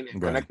machine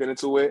connected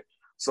into it.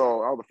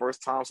 So that was the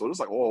first time. So it was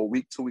like, a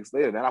week, 2 weeks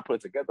later. Then I put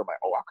it together. Like,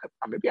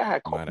 maybe I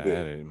had COVID. Might have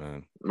had it,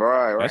 man.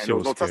 Right. And there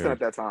was no testing at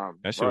that time.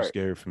 That shit was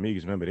scary for me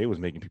because remember they was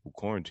making people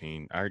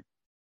quarantine.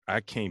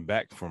 I came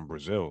back from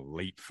Brazil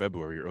late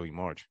February, early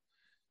March,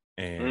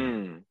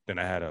 and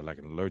then I had an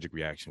allergic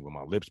reaction where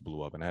my lips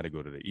blew up and I had to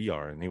go to the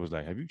ER. And he was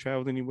like, have you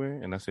traveled anywhere?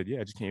 And I said,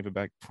 yeah, I just came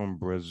back from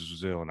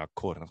Brazil and I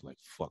caught it. And I was like,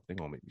 fuck, they're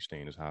going to make me stay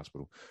in this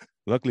hospital.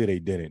 Luckily, they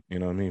didn't, you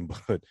know what I mean?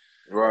 But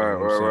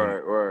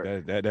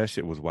right. That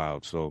shit was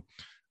wild. So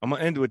I'm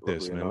going to end with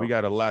this, man. We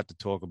got a lot to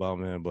talk about,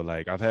 man. But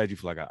like, I've had you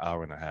for like an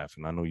hour and a half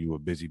and I know you a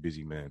busy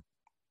man.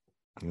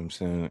 You know what I'm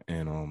saying?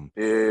 And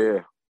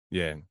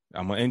yeah,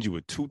 I'm going to end you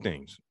with two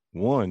things.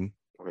 One,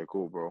 okay,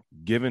 cool, bro.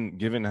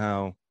 Given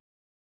how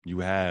you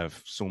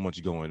have so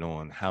much going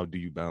on, how do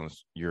you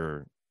balance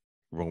your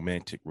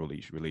romantic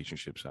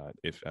relationship side,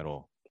 if at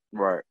all?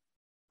 Right.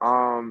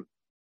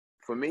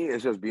 For me,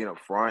 it's just being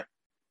upfront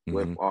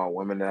with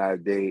women that I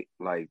date.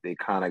 Like, they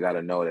kind of got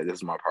to know that this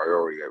is my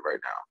priority right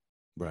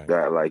now. Right.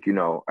 That, like, you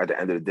know, at the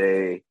end of the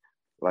day,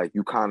 like,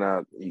 you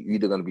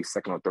either going to be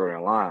second or third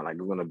in line. Like,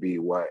 it's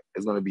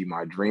going to be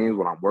my dreams,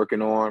 what I'm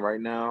working on right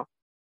now,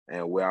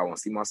 and where I want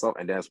to see myself.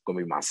 And then it's going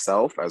to be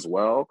myself as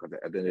well. Because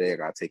at the end of the day, I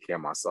got to take care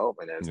of myself.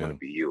 And then it's going to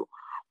be you.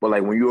 But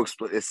like, when you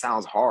explain, it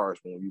sounds harsh.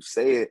 When you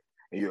say it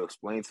and you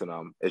explain to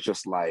them, it's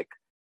just like,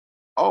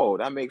 oh,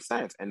 that makes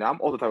sense. And I'm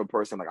also the type of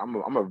person, like,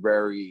 I'm a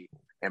very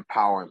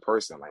empowering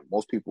person. Like,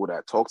 most people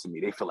that talk to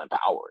me, they feel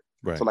empowered.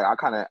 Right. So like,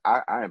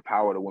 I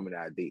empower the women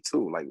that I date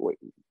too. Like,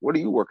 what are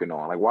you working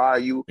on? Like, why are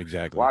you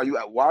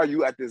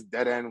at this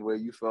dead end where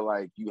you feel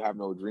like you have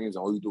no dreams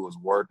and all you do is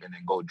work and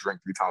then go drink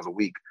 3 times a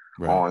week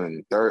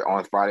on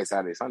Friday,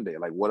 Saturday, Sunday?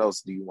 Like, what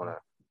else do you want to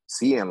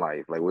see in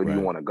life? Like, where do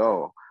you want to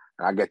go?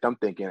 And I get them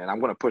thinking, and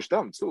I'm going to push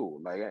them too.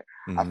 Like,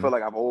 I feel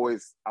like I've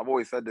always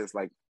said this,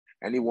 like,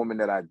 any woman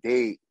that I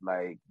date,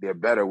 like, they're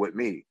better with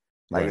me.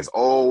 Like, it's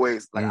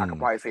always, like, I could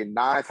probably say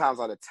 9 times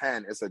out of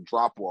 10, it's a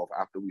drop-off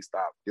after we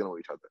stop dealing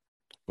with each other.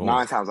 Boom.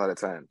 9 times out of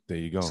 10. There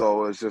you go.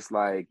 So it's just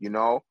like, you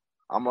know,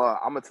 I'm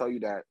gonna tell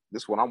you that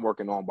this is what I'm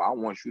working on, but I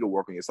want you to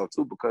work on yourself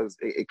too, because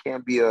it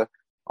can't be on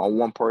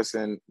one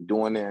person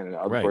doing it and the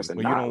other person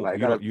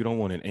not. You don't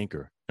want an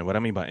anchor. And what I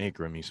mean by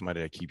anchor, I mean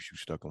somebody that keeps you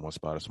stuck in one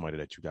spot or somebody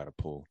that you got to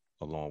pull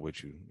along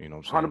with you. You know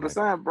what I'm saying?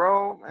 100%,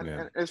 bro.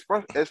 And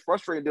it's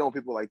frustrating dealing with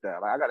people like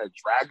that. Like, I gotta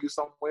drag you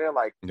somewhere.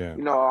 Like,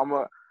 you know,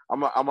 I'm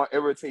gonna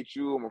irritate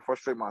you. I'm gonna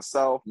frustrate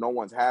myself. No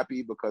one's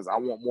happy because I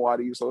want more out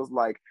of you. So it's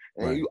like,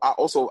 and I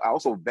also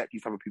vet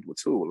these type of people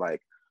too.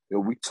 Like, you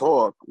know, we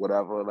talk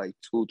whatever, like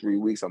 2-3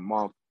 weeks, a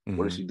month.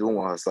 What is she doing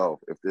with herself?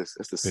 If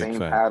it's the same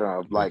pattern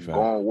of like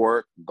go and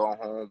work, go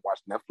home, watch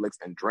Netflix,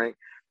 and drink,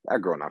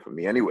 that girl not for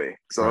me anyway.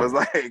 So it's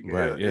like,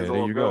 there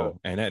you go.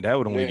 And that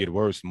would only get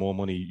worse. The more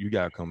money you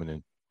got coming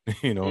in,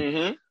 you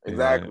know,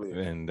 exactly.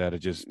 And that'll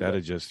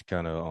just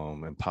kind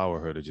of empower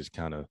her to just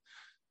kind of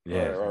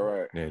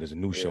there's a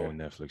new show on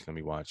Netflix. Let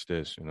me watch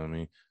this. You know what I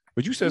mean?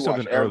 But you said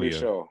something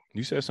earlier.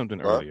 You said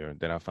something earlier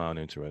that I found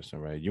interesting,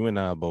 right? You and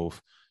I are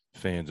both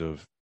fans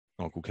of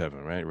Uncle Kevin,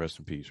 right? Rest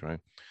in peace, right?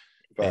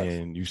 Facts.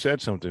 And you said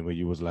something where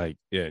you was like,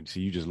 yeah,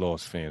 see, you just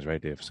lost fans right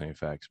there for saying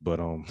facts. But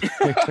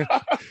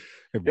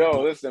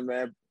yo, listen,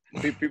 man.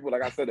 People,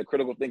 like I said, the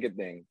critical thinking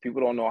thing.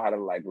 People don't know how to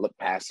like look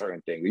past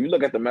certain things. When you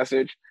look at the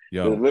message,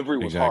 the delivery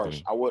was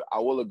harsh. I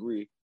will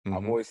agree.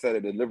 I've always said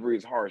the delivery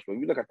is harsh, but if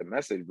you look at the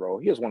message, bro,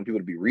 he just wants people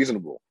to be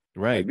reasonable.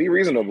 Right. Like, be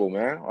reasonable,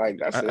 man. Like,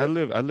 that's it.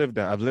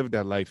 I've lived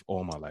that life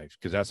all my life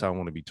because that's how I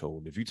want to be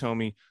told. If you tell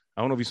me,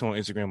 I don't know if you saw on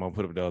Instagram, I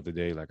put up the other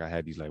day, like I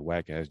had these like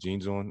whack ass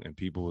jeans on and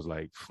people was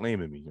like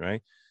flaming me,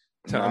 right?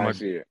 I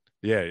see it.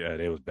 Yeah,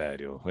 they was bad,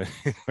 yo.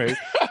 Right?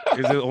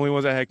 It's the only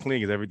ones I had clean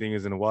because everything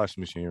is in the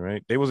washing machine,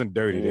 right? They wasn't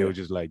dirty. Yeah. They were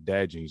just like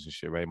dad jeans and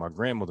shit, right? My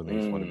grandmother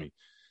made fun of me.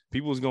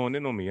 People was going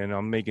in on me, and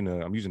I'm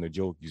using a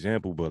joke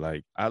example, but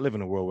like I live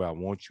in a world where I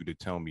want you to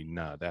tell me,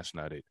 nah, that's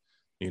not it,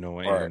 you know.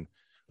 And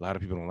a lot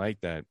of people don't like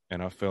that,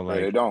 and I feel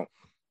like they don't.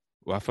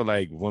 Well, I feel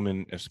like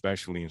women,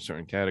 especially in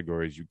certain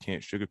categories, you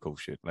can't sugarcoat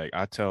shit. Like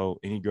I tell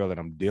any girl that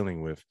I'm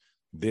dealing with,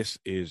 this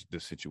is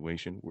the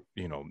situation.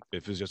 You know,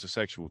 if it's just a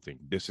sexual thing,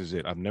 this is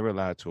it. I've never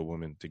lied to a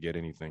woman to get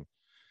anything.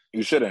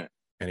 You shouldn't.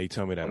 And they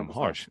tell me that 100%. I'm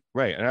harsh,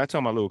 right? And I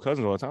tell my little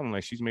cousins all the time, I'm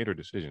like, she's made her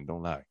decision.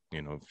 Don't lie.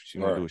 You know, if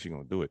she's gonna do it, she's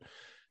gonna do it.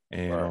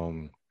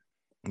 And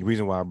the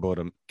reason why I brought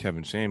up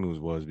Kevin Samuels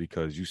was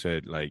because you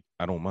said, like,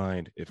 I don't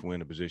mind if we're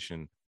in a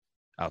position,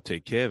 I'll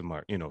take care of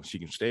my, you know, she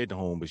can stay at the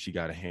home, but she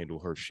got to handle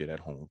her shit at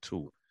home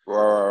too.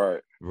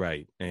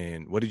 Right.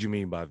 And what did you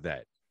mean by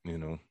that? You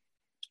know,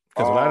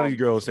 because a lot of these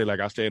girls say, like,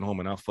 I'll stay at home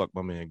and I'll fuck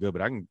my man good,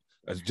 but I can,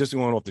 just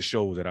going off the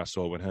shows that I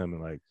saw with him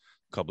and like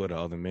a couple of the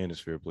other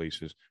manosphere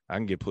places, I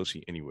can get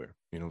pussy anywhere.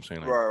 You know what I'm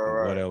saying?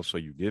 Like, what else are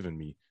you giving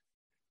me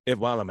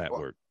while I'm at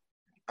work?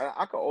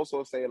 I could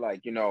also say,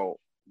 like, you know,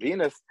 I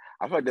feel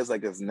like there's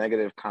like this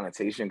negative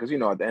connotation because, you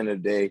know, at the end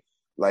of the day,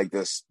 like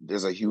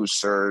there's a huge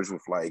surge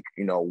with like,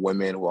 you know,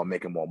 women who are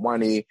making more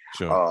money.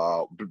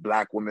 Sure.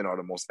 Black women are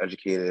the most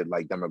educated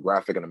like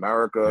demographic in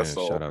America. Yeah,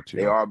 so shout out to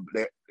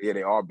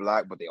they are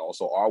black, but they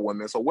also are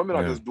women. So women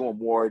are just doing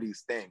more of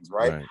these things,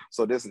 right?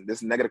 So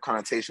this negative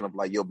connotation of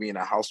like, being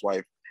a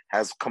housewife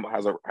has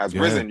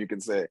risen, you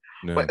can say,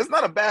 but it's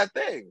not a bad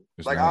thing.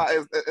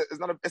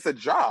 It's a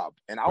job,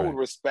 and I would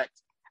respect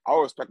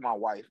my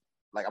wife.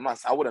 Like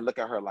I wouldn't look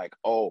at her like,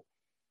 oh,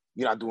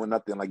 you're not doing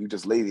nothing, like you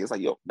just lazy. It's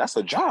like, yo, that's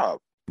a job.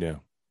 Yeah.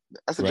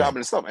 that's a job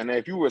in itself. And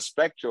if you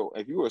respect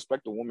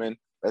a woman,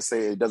 let's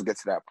say it does get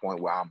to that point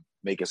where I'm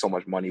making so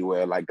much money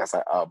where like that's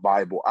a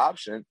viable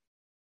option.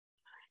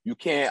 You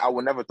can't. I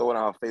would never throw it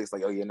on her face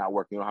like, "Oh, you're not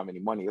working. You don't have any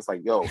money." It's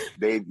like, "Yo,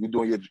 babe,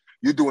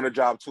 you're doing a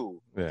job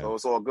too." Yeah. So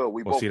it's all good.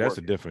 We both. See, that's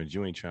working. the difference.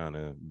 You ain't trying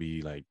to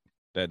be like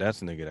that.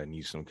 That's a nigga that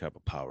needs some type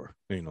of power.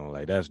 You know,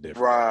 like that's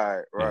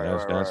different.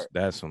 Right.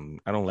 That's some.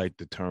 I don't like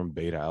the term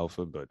beta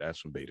alpha, but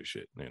that's some beta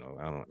shit. You know,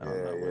 I don't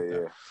know with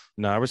that.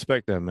 No, I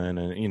respect that, man,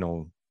 and you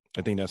know,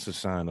 I think that's a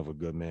sign of a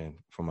good man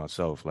for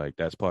myself. Like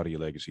that's part of your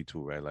legacy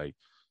too, right? Like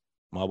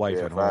my wife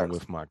at home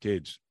with my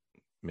kids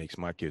makes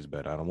my kids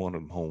better. I don't want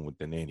them home with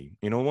the nanny.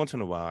 You know, once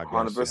in a while, I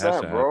guess 100%, it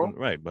has to happen,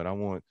 right? But I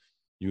want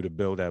you to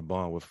build that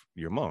bond with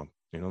your mom.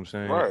 You know what I'm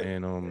saying? Right.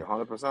 And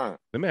 100%.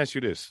 Let me ask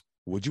you this: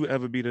 would you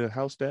ever be the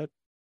house dad?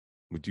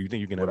 Do you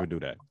think you can ever do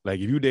that? Like,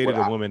 if you dated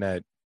a woman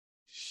that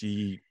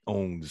she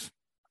owns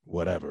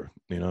whatever,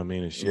 you know what I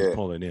mean, and she's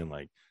pulling in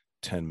like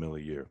 10 mil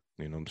a year.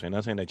 You know what I'm saying?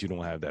 Not saying that you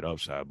don't have that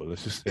upside, but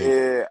let's just say.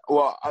 Yeah.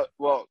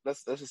 Well,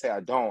 let's just say I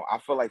don't. I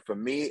feel like for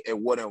me it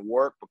wouldn't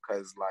work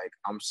because like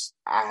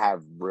I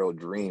have real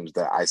dreams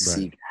that I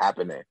seek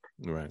happening.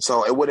 Right.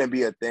 So it wouldn't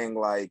be a thing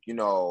like, you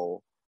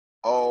know,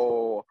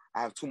 oh,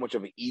 I have too much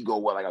of an ego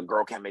where like a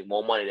girl can't make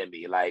more money than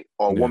me, like,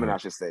 or a woman, I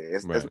should say.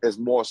 It's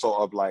more so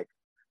of like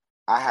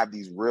I have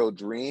these real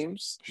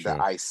dreams that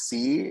I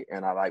see,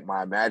 and I like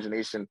my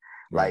imagination.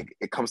 Like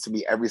it comes to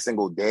me every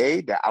single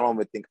day that I don't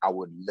even think I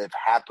would live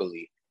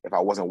happily if I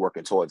wasn't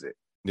working towards it.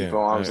 You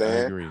feel what I'm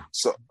saying? I agree.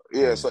 So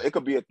so it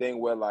could be a thing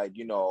where like,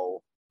 you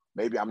know,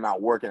 maybe I'm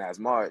not working as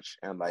much,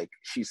 and like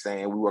she's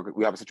saying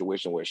we have a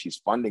situation where she's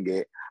funding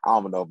it. I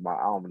don't know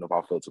if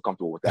I feel too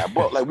comfortable with that.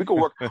 But like we could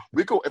work.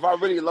 If I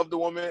really love the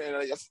woman and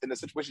the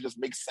situation just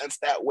makes sense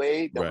that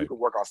way, then we could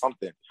work on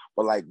something.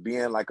 But like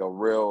being like a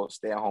real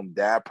stay-at-home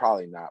dad,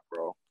 probably not,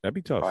 bro. That'd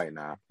be tough. Probably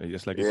not.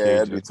 Just like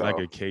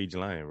a cage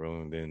lion,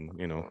 bro. And then,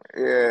 you know,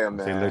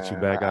 if they let you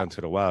back out into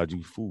the wild,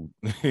 you food.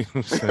 You know what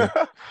I'm saying?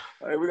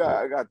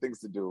 I got things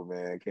to do,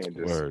 man. Can't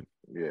just Word.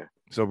 Yeah.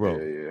 So,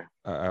 bro,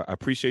 I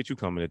appreciate you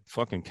coming. The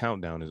fucking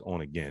countdown is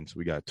on again. So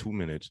we got 2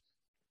 minutes.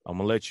 I'm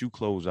gonna let you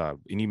close out.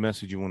 Any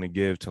message you want to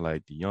give to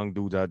like the young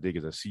dudes out there?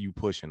 Because I see you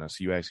pushing. I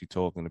see you actually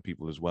talking to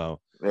people as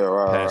well.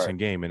 Passing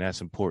game, and that's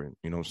important.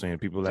 You know what I'm saying?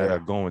 People that are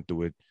going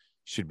through it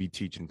should be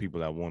teaching people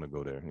that want to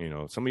go there. You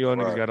know, some of y'all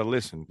niggas gotta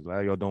listen because a lot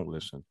of y'all don't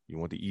listen. You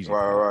want the easy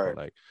part.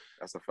 Like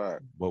that's a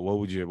fact. But what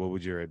would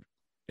your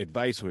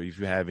advice, or if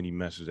you have any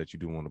message that you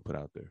do want to put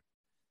out there?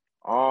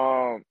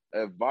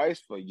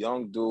 Advice for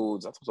young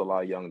dudes. I talk to a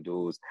lot of young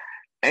dudes.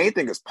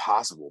 Anything is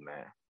possible,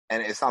 man.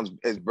 And it's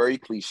very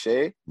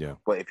cliche. Yeah.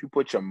 But if you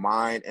put your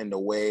mind in the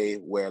way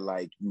where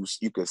like you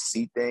could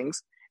see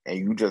things and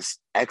you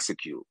just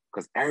execute,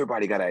 because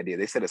everybody got ideas.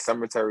 They said a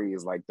cemetery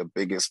is like the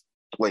biggest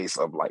place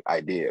of like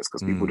ideas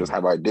because people just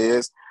have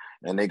ideas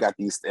and they got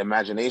these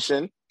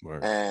imagination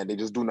and they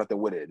just do nothing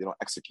with it. They don't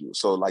execute.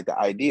 So like the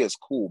idea is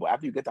cool, but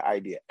after you get the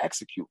idea,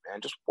 execute,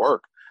 man. Just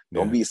work.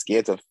 Don't be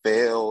scared to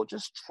fail.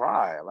 Just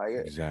try. Like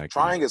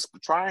trying is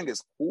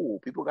cool.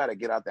 People got to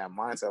get out that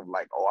mindset of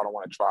like, oh, I don't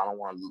want to try. I don't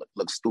want to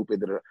look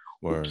stupid.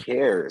 Who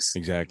cares?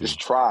 Exactly. Just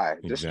try.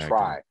 Just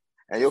try.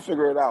 And you'll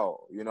figure it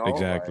out, you know?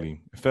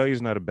 Exactly. Like, failure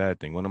is not a bad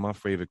thing. One of my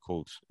favorite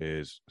quotes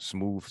is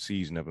smooth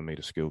seas never made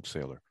a skilled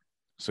sailor.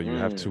 So you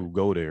have to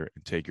go there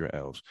and take your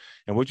L's.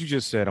 And what you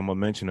just said, I'm going to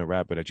mention a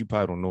rapper that you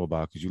probably don't know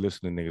about because you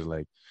listen to niggas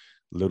like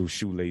Little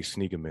Shoelace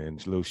Sneaker Man,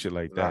 little shit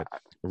like that.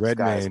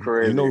 Redman,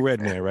 you know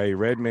Redman, right?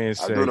 Redman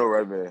said, I do know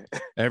Redman.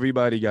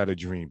 Everybody got a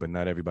dream, but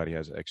not everybody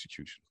has an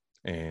execution.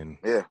 And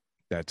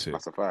that's it.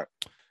 That's a fact.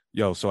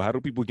 Yo, so how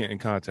do people get in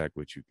contact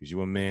with you? Because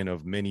you're a man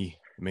of many,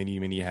 many,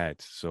 many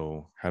hats.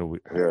 So how do we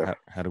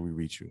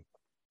reach you?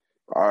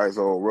 All right,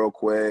 so real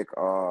quick,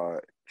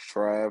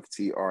 Trev,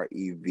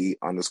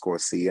 TREV_CN.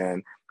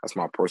 That's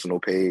my personal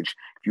page.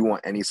 If you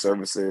want any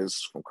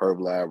services from Curve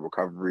Lab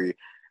Recovery,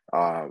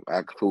 that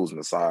includes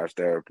massage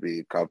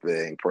therapy,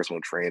 cupping,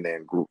 personal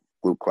training, group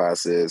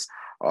classes.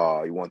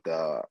 You want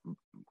the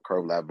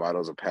Curve Lab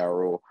Vitals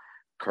apparel,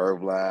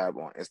 Curve Lab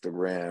on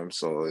Instagram.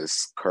 So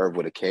it's Curve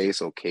with a K,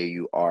 so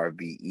KURVELAB.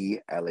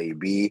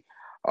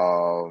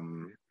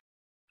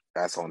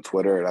 That's on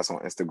Twitter. That's on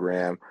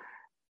Instagram.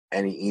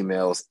 Any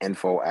emails,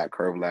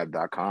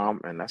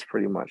 info@curvelab.com. And that's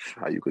pretty much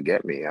how you could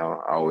get me. I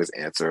always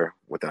answer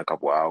within a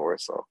couple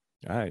hours. So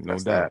all right, no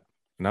doubt.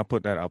 And I'll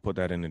put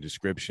that in the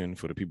description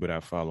for the people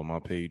that follow my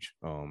page.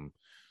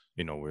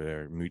 You know,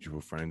 we're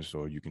mutual friends,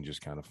 so you can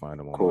just kind of find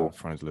them on my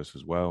friends list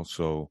as well.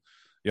 So,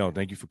 yo,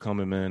 thank you for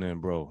coming, man.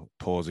 And bro,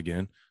 pause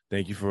again.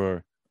 Thank you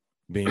for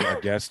being a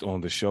guest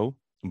on the show.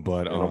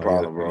 But no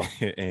problem, bro.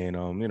 And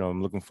you know,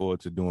 I'm looking forward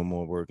to doing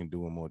more work and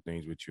doing more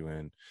things with you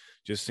and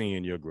just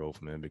seeing your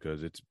growth, man,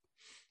 because it's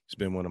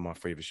been one of my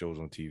favorite shows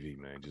on TV,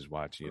 man. Just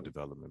watching your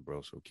development,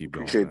 bro. So keep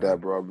going. Appreciate that,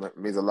 bro. It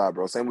means a lot,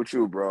 bro. Same with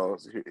you, bro.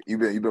 You've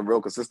been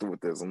real consistent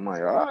with this. I'm like,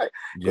 all right,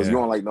 because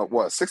you're on like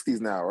 60s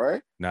now,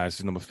 right? Nah,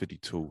 it's number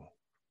 52.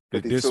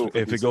 52.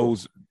 If it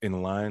goes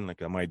in line,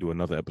 like I might do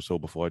another episode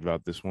before I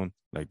drop this one,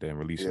 like then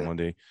release it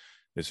Monday.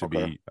 This would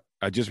be.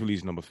 I just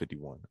released number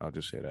 51. I'll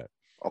just say that.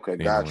 Okay, You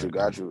know,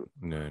 got you.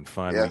 and Yeah,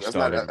 finally that's not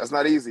started. that's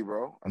not easy,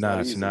 bro. That's Nah, not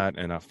it's easy. not.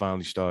 And I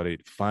finally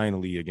started.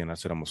 Finally, again, I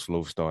said I'm a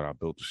slow start. I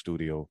built the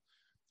studio.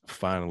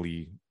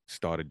 Finally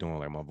started doing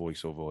like my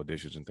voiceover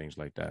auditions and things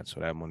like that. So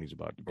that money's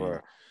about to be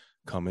Right.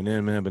 coming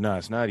in, man. But nah,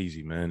 it's not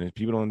easy, man. And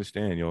people don't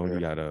understand, yo. You Yeah.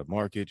 gotta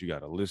market, you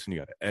gotta listen, you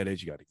gotta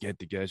edit, you gotta get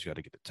the guests, you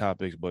gotta get the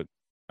topics. But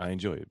I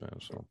enjoy it, man.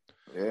 So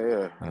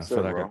Yeah, and that's it,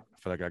 bro. I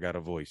feel like I got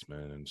a voice,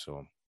 man. And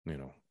so, you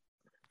know,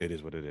 it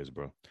is what it is,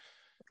 bro.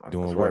 That's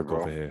Doing right, work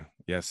bro. over here.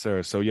 Yes,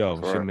 sir. So yo,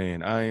 That's it's your right.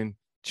 man Iron,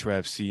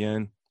 Trev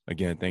CN.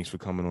 Again, thanks for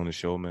coming on the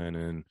show, man.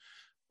 And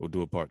we'll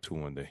do a part 2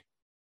 one day.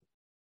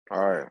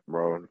 All right,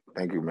 bro.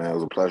 Thank you, man. It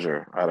was a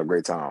pleasure. I had a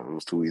great time. It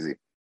was too easy.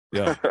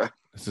 Yo,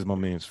 this is my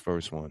man's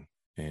first one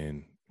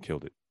and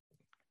killed it.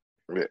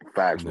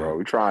 Facts, Yeah. bro.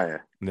 We trying.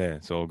 Yeah,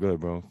 it's all good,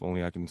 bro. If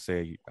only I can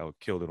say I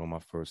killed it on my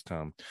first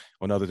time.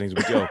 On other things,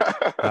 but yo,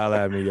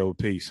 holla at me, yo.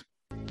 Peace.